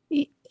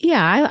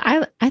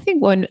 Yeah, I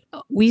think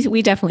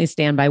we definitely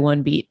stand by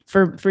One Beat.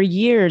 For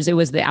years, it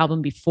was the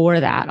album before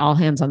that, All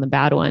Hands on the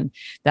Bad One,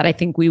 that I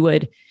think we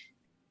would.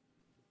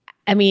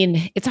 I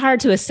mean, it's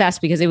hard to assess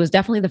because it was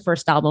definitely the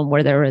first album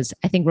where there was,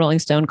 I think Rolling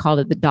Stone called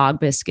it the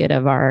dog biscuit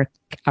of our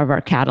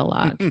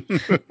catalog.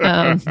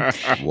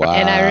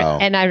 Wow.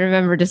 And I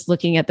remember just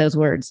looking at those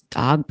words,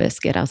 dog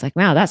biscuit. I was like,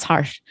 wow, that's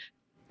harsh.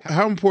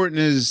 How important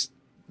is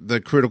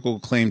the critical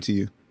acclaim to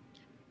you?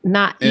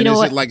 Not, and you know, is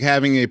what? It like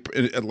having a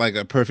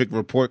perfect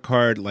report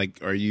card? Like,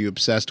 are you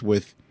obsessed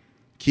with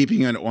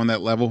keeping it on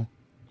that level?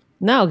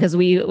 No, because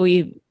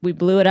we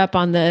blew it up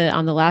on the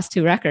last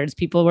 2 records.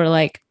 People were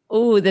like,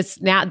 "Oh,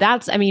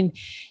 I mean,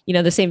 you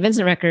know, the St.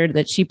 Vincent record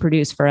that she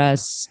produced for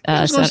us.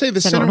 I was going to say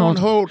the Center on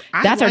Hold.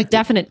 That's our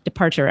definite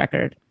departure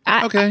record.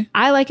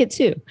 I like it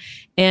too,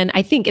 and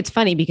I think it's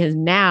funny because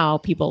now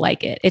people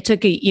like it. It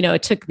took the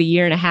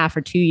year and a half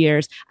or 2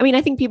 years. I mean,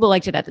 I think people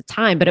liked it at the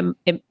time, but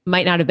it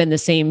might not have been the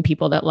same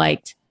people that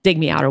liked Dig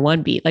Me Out or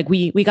One Beat. Like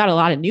we got a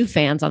lot of new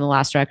fans on the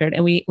last record,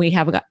 and we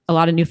have got a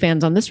lot of new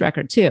fans on this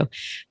record too.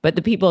 But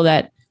the people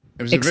that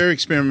it was a very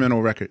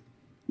experimental record.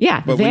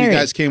 Yeah, but when you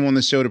guys came on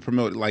the show to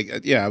promote,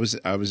 I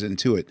was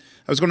into it.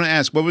 I was going to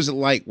ask, what was it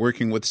like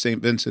working with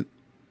St. Vincent?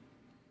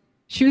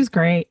 She was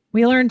great.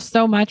 We learned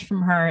so much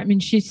from her. I mean,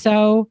 she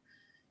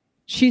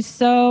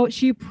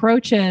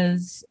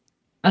approaches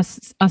a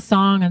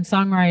song and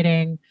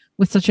songwriting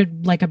with such a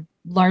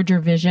larger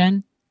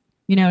vision.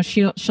 You know,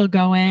 she'll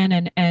go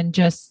in and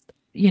just,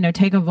 you know,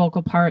 take a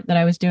vocal part that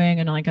I was doing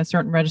in like a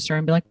certain register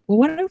and be like, well,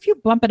 what if you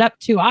bump it up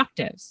 2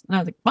 octaves? And I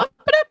was like, bump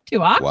it up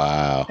 2 octaves?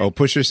 Wow. Oh,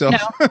 push yourself.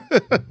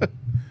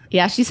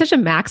 Yeah, she's such a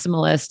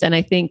maximalist. And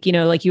I think, you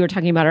know, like you were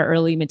talking about our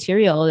early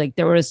material, like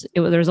there was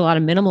a lot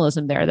of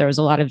minimalism there. There was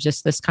a lot of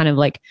just this kind of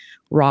like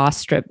raw,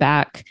 stripped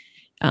back,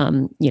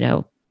 you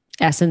know,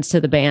 essence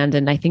to the band.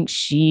 And I think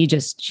she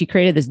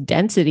created this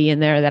density in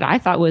there that I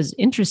thought was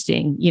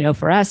interesting. You know,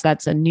 for us,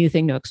 that's a new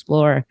thing to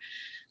explore.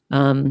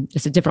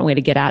 Just a different way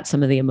to get at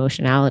some of the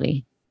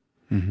emotionality.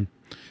 Mm-hmm.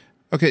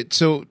 Okay.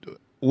 So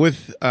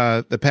with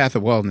The Path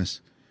of Wellness,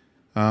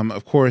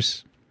 of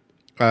course,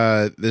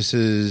 this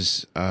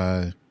is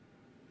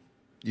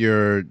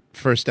your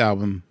first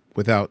album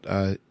without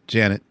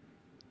Janet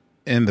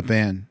in the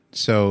band.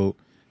 So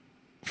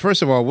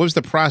first of all, what was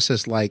the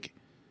process like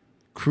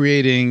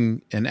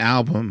creating an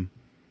album,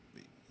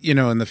 you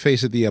know, in the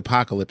face of the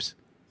apocalypse?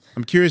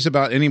 I'm curious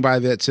about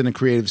anybody that's in a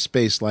creative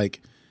space,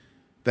 like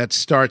that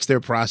starts their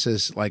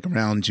process like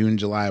around June,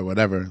 July, or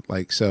whatever.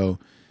 Like, so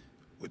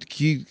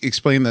can you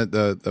explain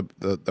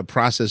the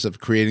process of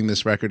creating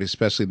this record,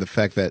 especially the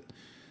fact that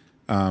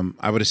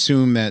I would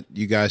assume that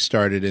you guys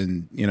started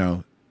in, you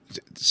know,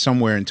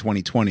 somewhere in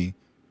 2020.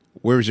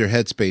 Where was your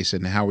headspace,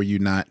 and how were you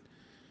not,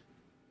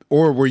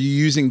 or were you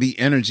using the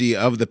energy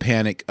of the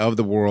panic of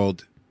the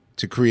world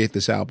to create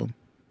this album?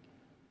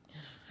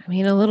 I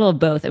mean, a little of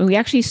both. I mean, we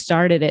actually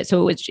started it.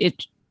 So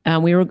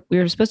we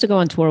were supposed to go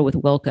on tour with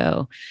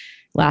Wilco,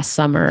 last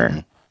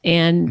summer.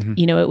 And,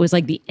 it was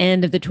like the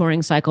end of the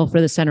touring cycle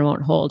for The Center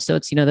Won't Hold. So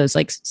it's, those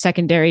like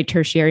secondary,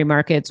 tertiary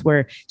markets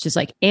where it's just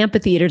like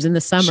amphitheaters in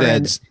the summer.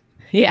 Sheds.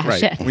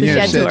 Right. When you're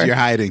in sheds, tour. you're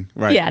hiding.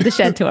 Right. Yeah, the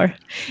Shed Tour.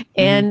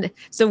 And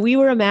so we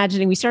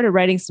started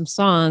writing some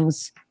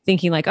songs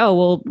thinking like, oh,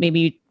 well,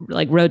 maybe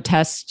like road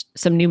test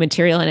some new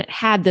material. And it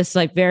had this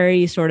like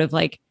very sort of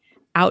like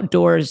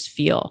outdoors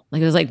feel.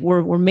 Like it was like,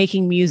 we're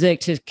making music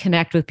to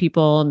connect with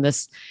people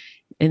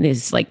in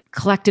these like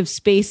collective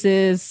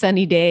spaces,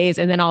 sunny days.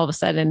 And then all of a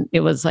sudden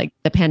it was like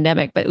the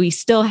pandemic, but we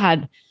still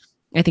had,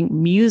 I think,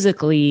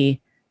 musically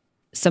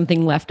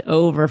something left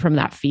over from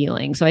that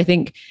feeling. So I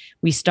think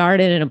we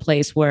started in a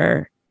place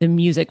where the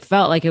music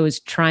felt like it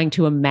was trying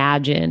to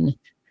imagine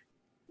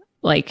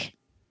like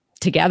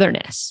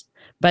togetherness.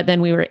 But then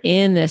we were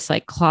in this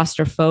like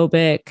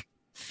claustrophobic,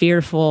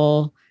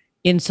 fearful,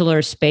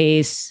 insular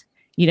space,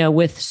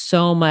 with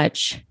so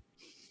much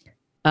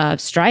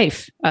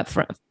strife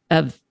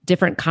of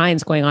different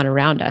kinds going on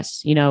around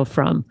us,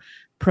 from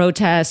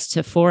protests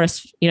to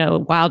forest,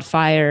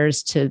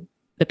 wildfires to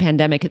the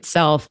pandemic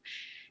itself.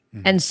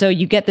 And so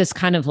you get this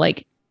kind of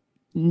like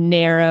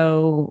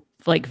narrow,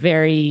 like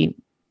very,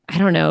 I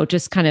don't know,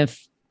 just kind of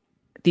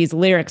these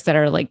lyrics that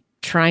are like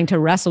trying to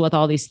wrestle with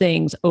all these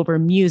things over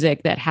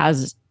music that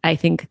has, I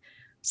think,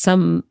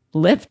 some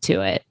lift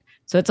to it.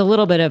 So it's a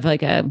little bit of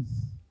like I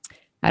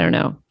don't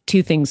know,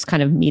 two things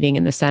kind of meeting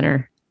in the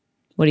center.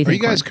 What do you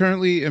think? Are you guys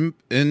currently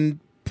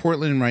in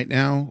Portland right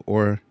now,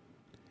 or?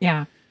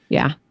 Yeah.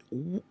 Yeah.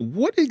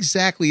 What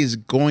exactly is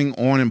going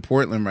on in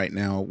Portland right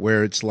now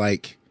where it's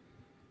like,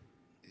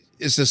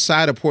 it's a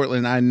side of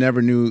Portland I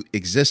never knew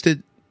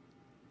existed,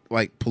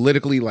 like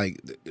politically, like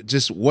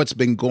just what's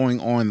been going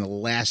on the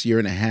last year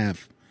and a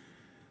half.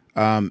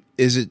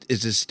 Is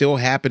it still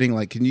happening?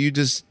 Like, can you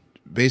just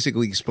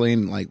basically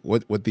explain like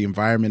what the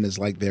environment is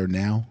like there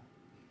now?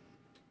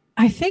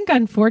 I think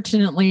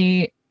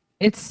unfortunately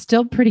it's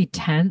still pretty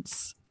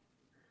tense,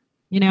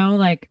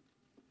 like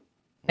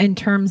in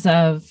terms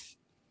of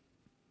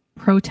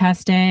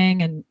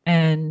protesting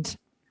and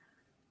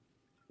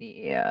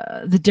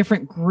the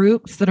different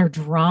groups that are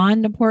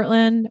drawn to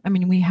Portland. I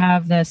mean, we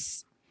have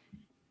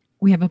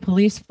a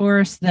police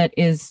force that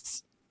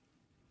is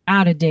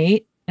out of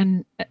date,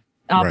 and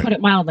I'll put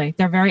it mildly.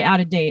 They're very out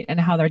of date in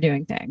how they're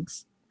doing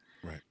things.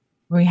 Right.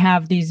 We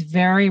have these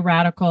very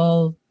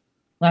radical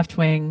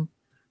left-wing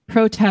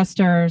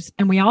protesters,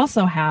 and we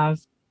also have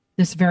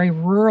this very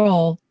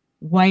rural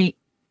white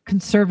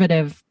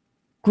conservative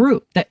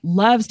group that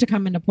loves to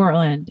come into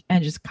Portland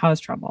and just cause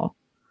trouble.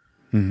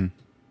 Mm-hmm.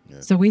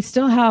 So we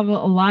still have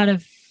a lot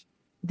of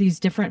these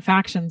different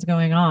factions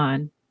going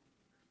on.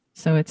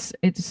 So it's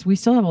we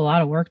still have a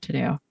lot of work to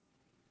do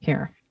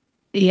here.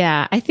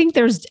 Yeah, I think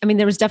there was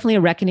definitely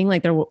a reckoning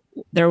like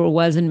there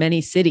was in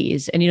many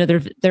cities. And,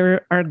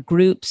 there are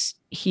groups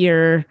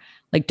here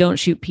like Don't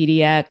Shoot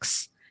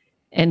PDX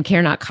and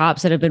Care Not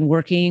Cops that have been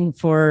working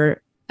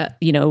for,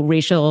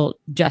 racial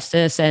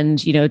justice and,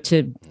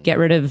 to get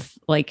rid of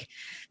like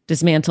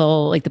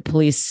dismantle like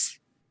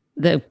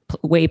the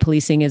way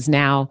policing is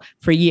now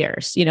for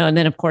years, and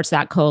then of course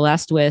that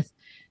coalesced with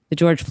the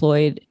George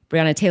Floyd,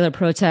 Breonna Taylor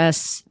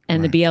protests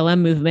and the BLM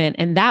movement.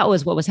 And that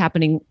was what was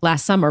happening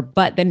last summer.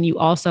 But then you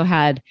also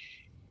had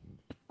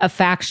a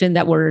faction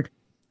that were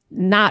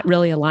not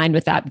really aligned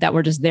with that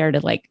were just there to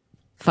like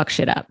fuck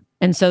shit up.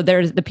 And so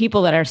there's the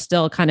people that are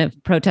still kind of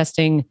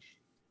protesting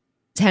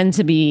tend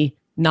to be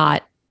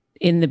not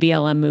in the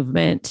BLM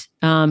movement,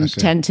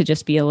 tend to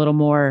just be a little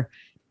more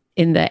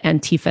in the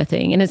Antifa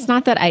thing. And it's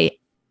not that I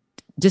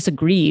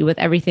disagree with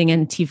everything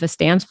Antifa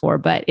stands for,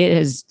 but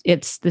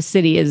the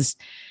city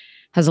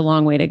has a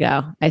long way to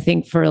go, I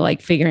think, for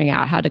like figuring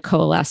out how to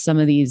coalesce some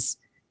of these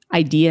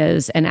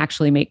ideas and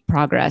actually make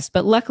progress.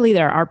 But luckily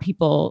there are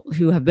people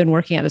who have been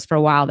working at this for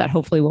a while that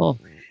hopefully will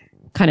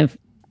kind of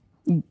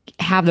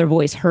have their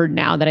voice heard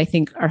now, that I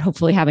think are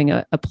hopefully having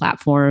a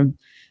platform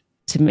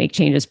to make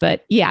changes.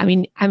 But yeah, I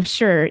mean, I'm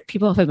sure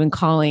people have been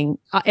calling,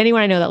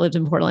 anyone I know that lived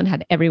in Portland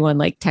had everyone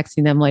like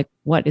texting them like,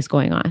 what is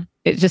going on?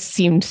 It just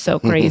seemed so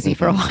crazy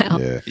for a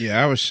while.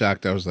 Yeah, I was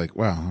shocked. I was like,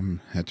 wow,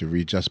 I had to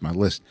readjust my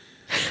list.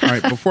 All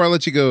right, before I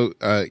let you go,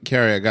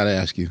 Carrie, I got to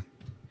ask you,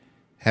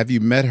 have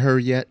you met her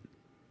yet?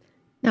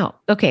 No.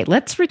 Okay,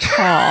 let's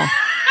recall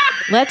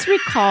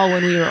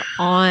when we were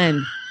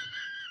on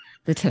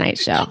The Tonight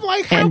Show. I'm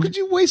like, how could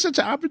you waste such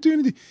an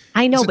opportunity?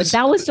 I know, but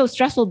that was so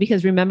stressful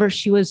because remember,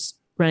 she was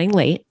running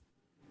late.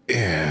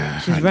 Yeah.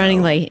 She was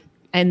running late.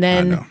 And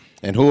then.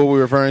 And who are we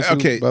referring to,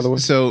 okay, by the way?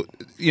 So,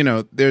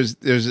 there's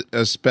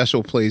a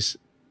special place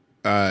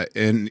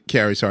in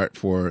Carrie's heart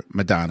for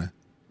Madonna.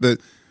 The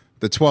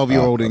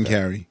 12-year-old in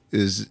Carrie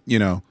is,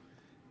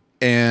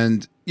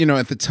 and,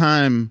 at the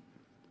time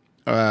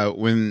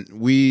when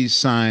we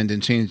signed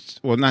and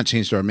not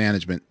changed our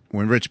management,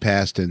 when Rich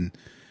passed and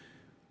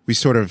we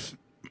sort of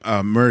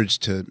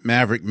merged to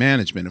Maverick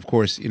Management, of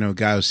course, Guy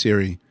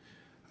Oseary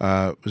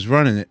was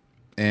running it.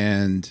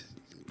 And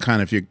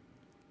kind of if you're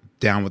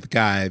down with the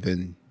guy,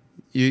 then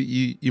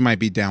you might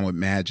be down with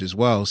Madge as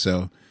well.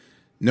 So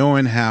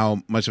knowing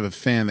how much of a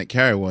fan that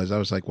Carrie was, I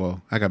was like,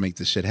 well, I got to make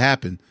this shit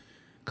happen.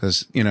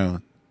 Because, you know,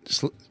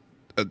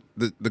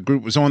 the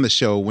group was on the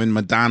show when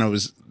Madonna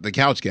was the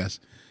couch guest.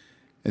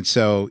 And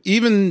so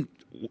even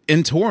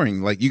in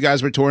touring, like you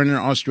guys were touring in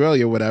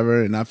Australia or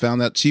whatever, and I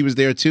found out she was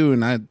there too.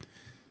 And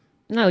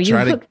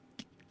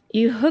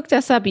you hooked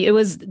us up.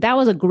 That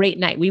was a great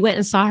night. We went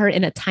and saw her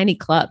in a tiny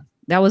club.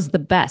 That was the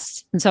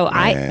best. And so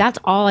that's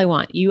all I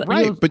want. You've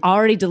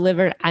already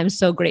delivered. I'm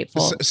so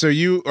grateful. So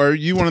are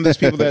you one of those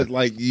people that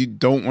like you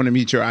don't want to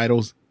meet your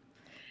idols?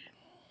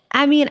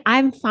 I mean,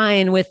 I'm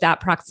fine with that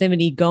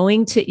proximity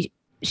going to.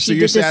 So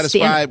you're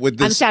satisfied with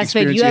this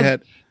experience you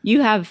had?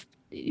 You have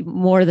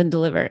more than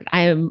delivered.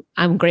 I'm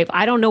grateful.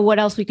 I don't know what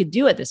else we could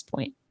do at this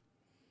point.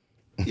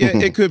 Yeah,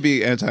 it could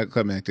be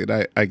anticlimactic.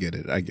 I get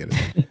it.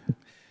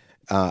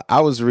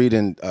 I was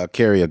reading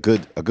Carrie, a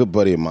good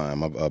buddy of mine,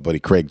 my buddy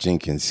Craig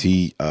Jenkins.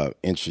 He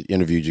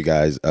interviewed you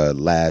guys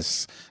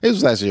last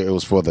year. It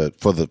was for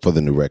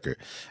the new record,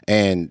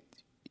 and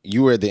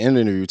you were at the end of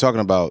the interview. You were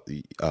talking about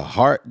a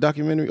Heart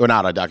documentary, or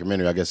not a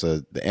documentary? I guess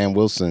the Ann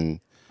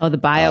Wilson. Oh, the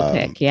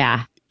biopic,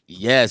 yeah.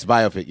 Yes,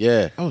 biopic,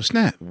 yeah. Oh,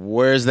 snap!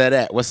 Where's that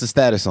at? What's the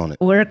status on it?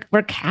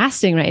 We're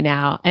casting right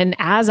now, and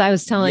as I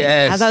was telling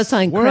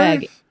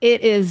Craig,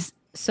 it is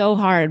so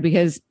hard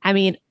because I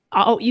mean.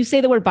 Oh, you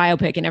say the word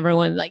biopic and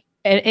everyone like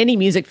any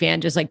music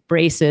fan just like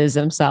braces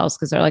themselves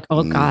because they're like,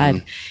 oh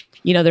God,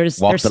 you know, there's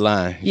the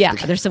line. Yeah.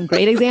 There's some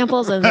great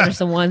examples and there's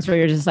some ones where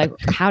you're just like,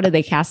 how did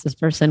they cast this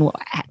person? Well,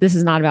 this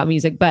is not about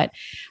music, but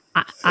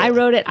I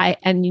wrote it.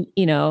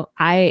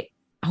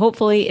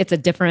 Hopefully it's a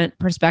different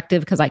perspective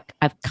because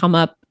I've come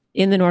up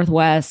in the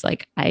Northwest.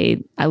 Like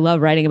I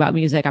love writing about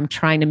music. I'm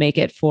trying to make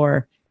it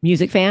for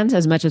music fans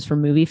as much as for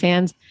movie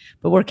fans,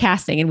 but we're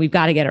casting and we've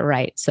got to get it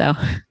right. So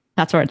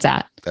that's where it's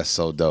at. That's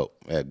so dope.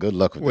 Yeah, good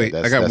luck with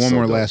that. Wait, I got one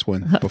more last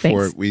one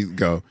before we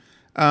go.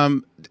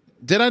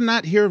 Did I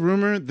not hear a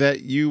rumor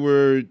that you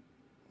were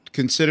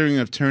considering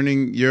of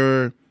turning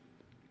your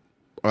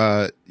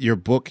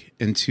book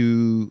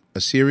into a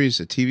series,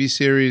 a TV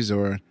series,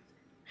 or?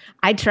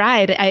 I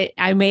tried.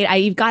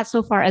 I got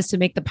so far as to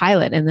make the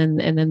pilot, and then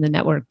the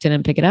network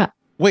didn't pick it up.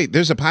 Wait,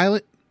 there's a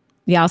pilot?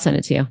 Yeah, I'll send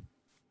it to you.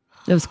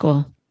 It was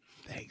cool.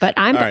 Thanks. But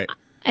all right.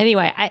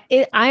 Anyway,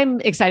 I'm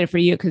excited for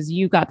you because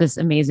you got this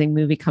amazing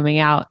movie coming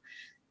out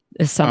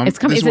this summer. Is it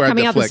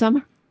coming out this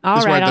summer?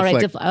 All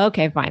right.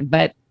 Okay, fine.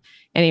 But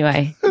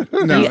anyway,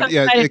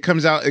 it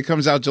comes out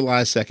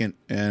July 2nd,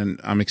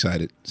 and I'm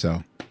excited.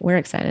 So we're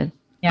excited.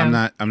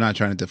 Yeah, I'm not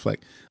trying to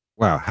deflect.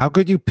 Wow, how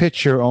could you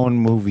pitch your own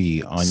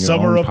movie on your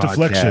Summer own of podcast?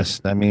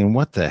 Deflection. I mean,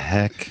 what the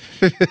heck?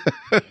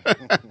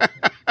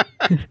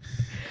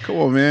 Come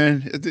on,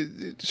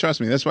 man.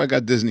 Trust me, that's what I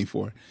got Disney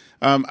for.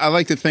 I'd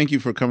like to thank you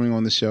for coming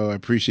on the show. I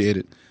appreciate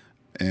it.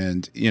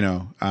 And, you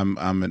know, I'm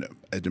an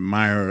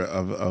admirer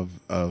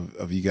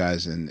of you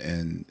guys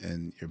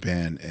and your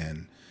band.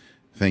 And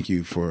thank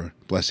you for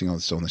blessing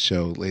us on the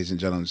show. Ladies and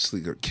gentlemen,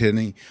 Sleeker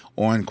Kinney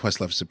on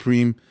Questlove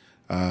Supreme.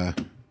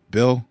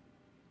 Bill,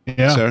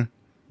 sir,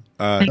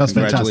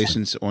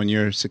 congratulations on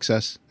your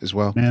success as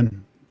well.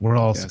 Man, we're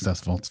all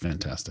successful. It's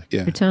fantastic.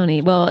 Yeah. For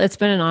Tony. Well, it's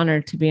been an honor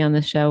to be on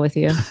the show with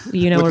you.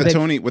 You know, with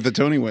the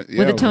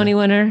Tony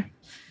winner.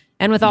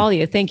 And with all of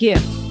you, thank you.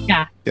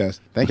 Yeah. Yes.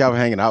 Thank y'all for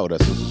hanging out with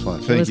us. This was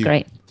fun. It was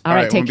great. All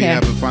right, take care.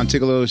 On behalf of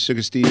Fontigolo,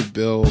 Sugar Steve,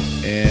 Bill,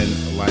 and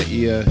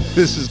Laia,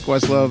 this is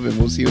Questlove, and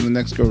we'll see you in the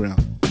next go round.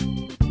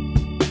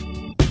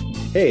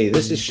 Hey,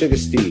 this is Sugar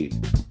Steve.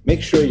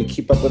 Make sure you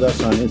keep up with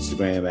us on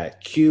Instagram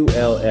at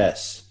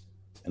QLS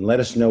and let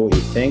us know what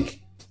you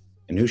think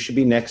and who should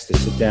be next to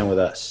sit down with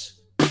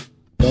us.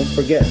 Don't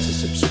forget to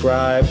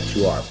subscribe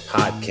to our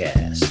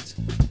podcast.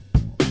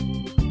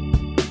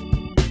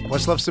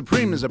 Questlove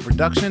Supreme is a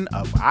production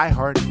of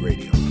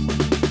iHeartRadio.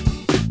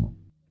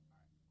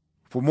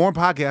 For more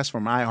podcasts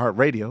from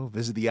iHeartRadio,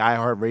 visit the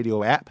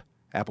iHeartRadio app,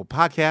 Apple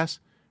Podcasts,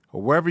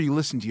 or wherever you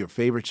listen to your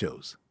favorite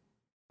shows.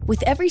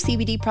 With every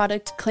CBD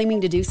product claiming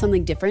to do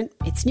something different,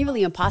 it's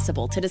nearly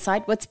impossible to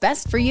decide what's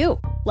best for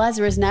you.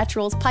 Lazarus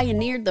Naturals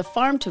pioneered the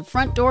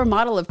farm-to-front-door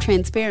model of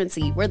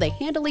transparency, where they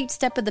handle each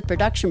step of the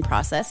production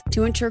process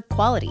to ensure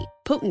quality,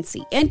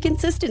 potency, and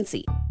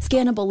consistency.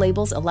 Scannable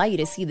labels allow you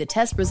to see the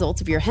test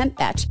results of your hemp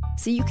batch,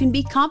 so you can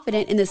be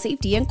confident in the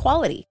safety and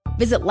quality.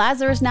 Visit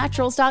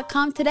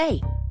LazarusNaturals.com today.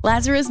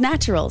 Lazarus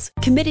Naturals,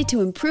 committed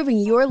to improving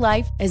your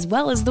life as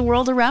well as the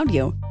world around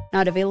you.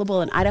 Not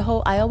available in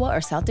Idaho, Iowa,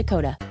 or South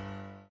Dakota.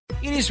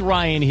 It is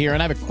Ryan here,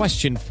 and I have a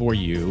question for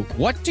you.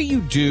 What do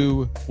you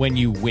do when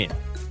you win?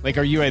 Like,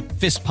 are you a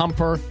fist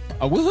pumper,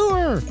 a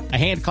woo-hooer, a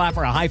hand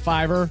clapper, a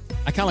high-fiver?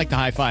 I kind of like the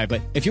high-five,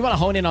 but if you want to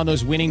hone in on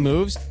those winning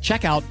moves,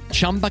 check out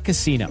Chumba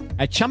Casino.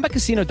 At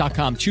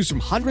ChumbaCasino.com, choose from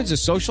hundreds of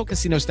social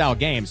casino-style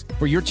games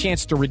for your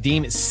chance to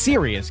redeem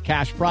serious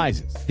cash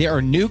prizes. There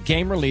are new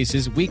game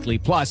releases weekly,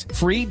 plus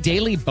free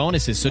daily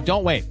bonuses, so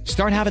don't wait.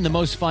 Start having the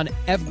most fun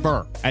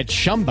ever at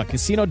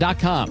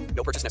ChumbaCasino.com.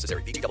 No purchase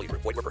necessary. VGW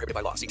Group. Void where prohibited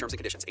by law. See terms and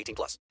conditions.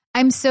 18+.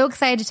 I'm so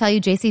excited to tell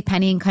you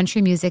JCPenney and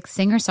country music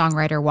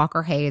singer-songwriter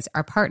Walker Hayes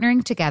are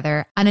partnering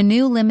together on a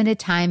new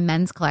limited-time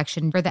men's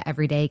collection for the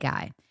everyday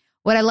guy.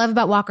 What I love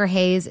about Walker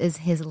Hayes is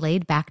his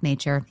laid-back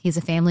nature. He's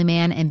a family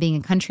man, and being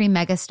a country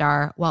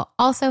megastar while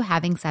also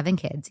having 7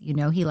 kids, you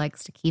know he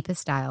likes to keep his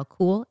style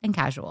cool and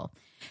casual.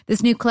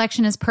 This new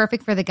collection is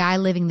perfect for the guy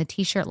living the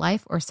t-shirt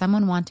life or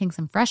someone wanting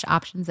some fresh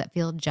options that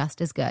feel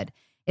just as good.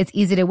 It's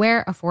easy to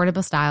wear,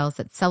 affordable styles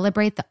that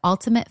celebrate the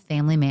ultimate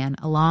family man,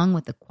 along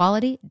with the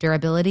quality,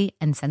 durability,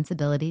 and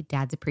sensibility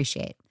dads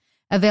appreciate.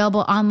 Available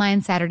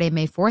online Saturday,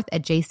 May 4th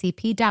at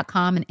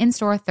jcp.com and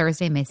in-store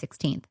Thursday, May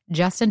 16th.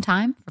 Just in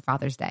time for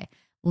Father's Day.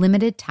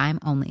 Limited time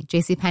only.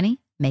 JCPenney,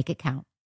 make it count.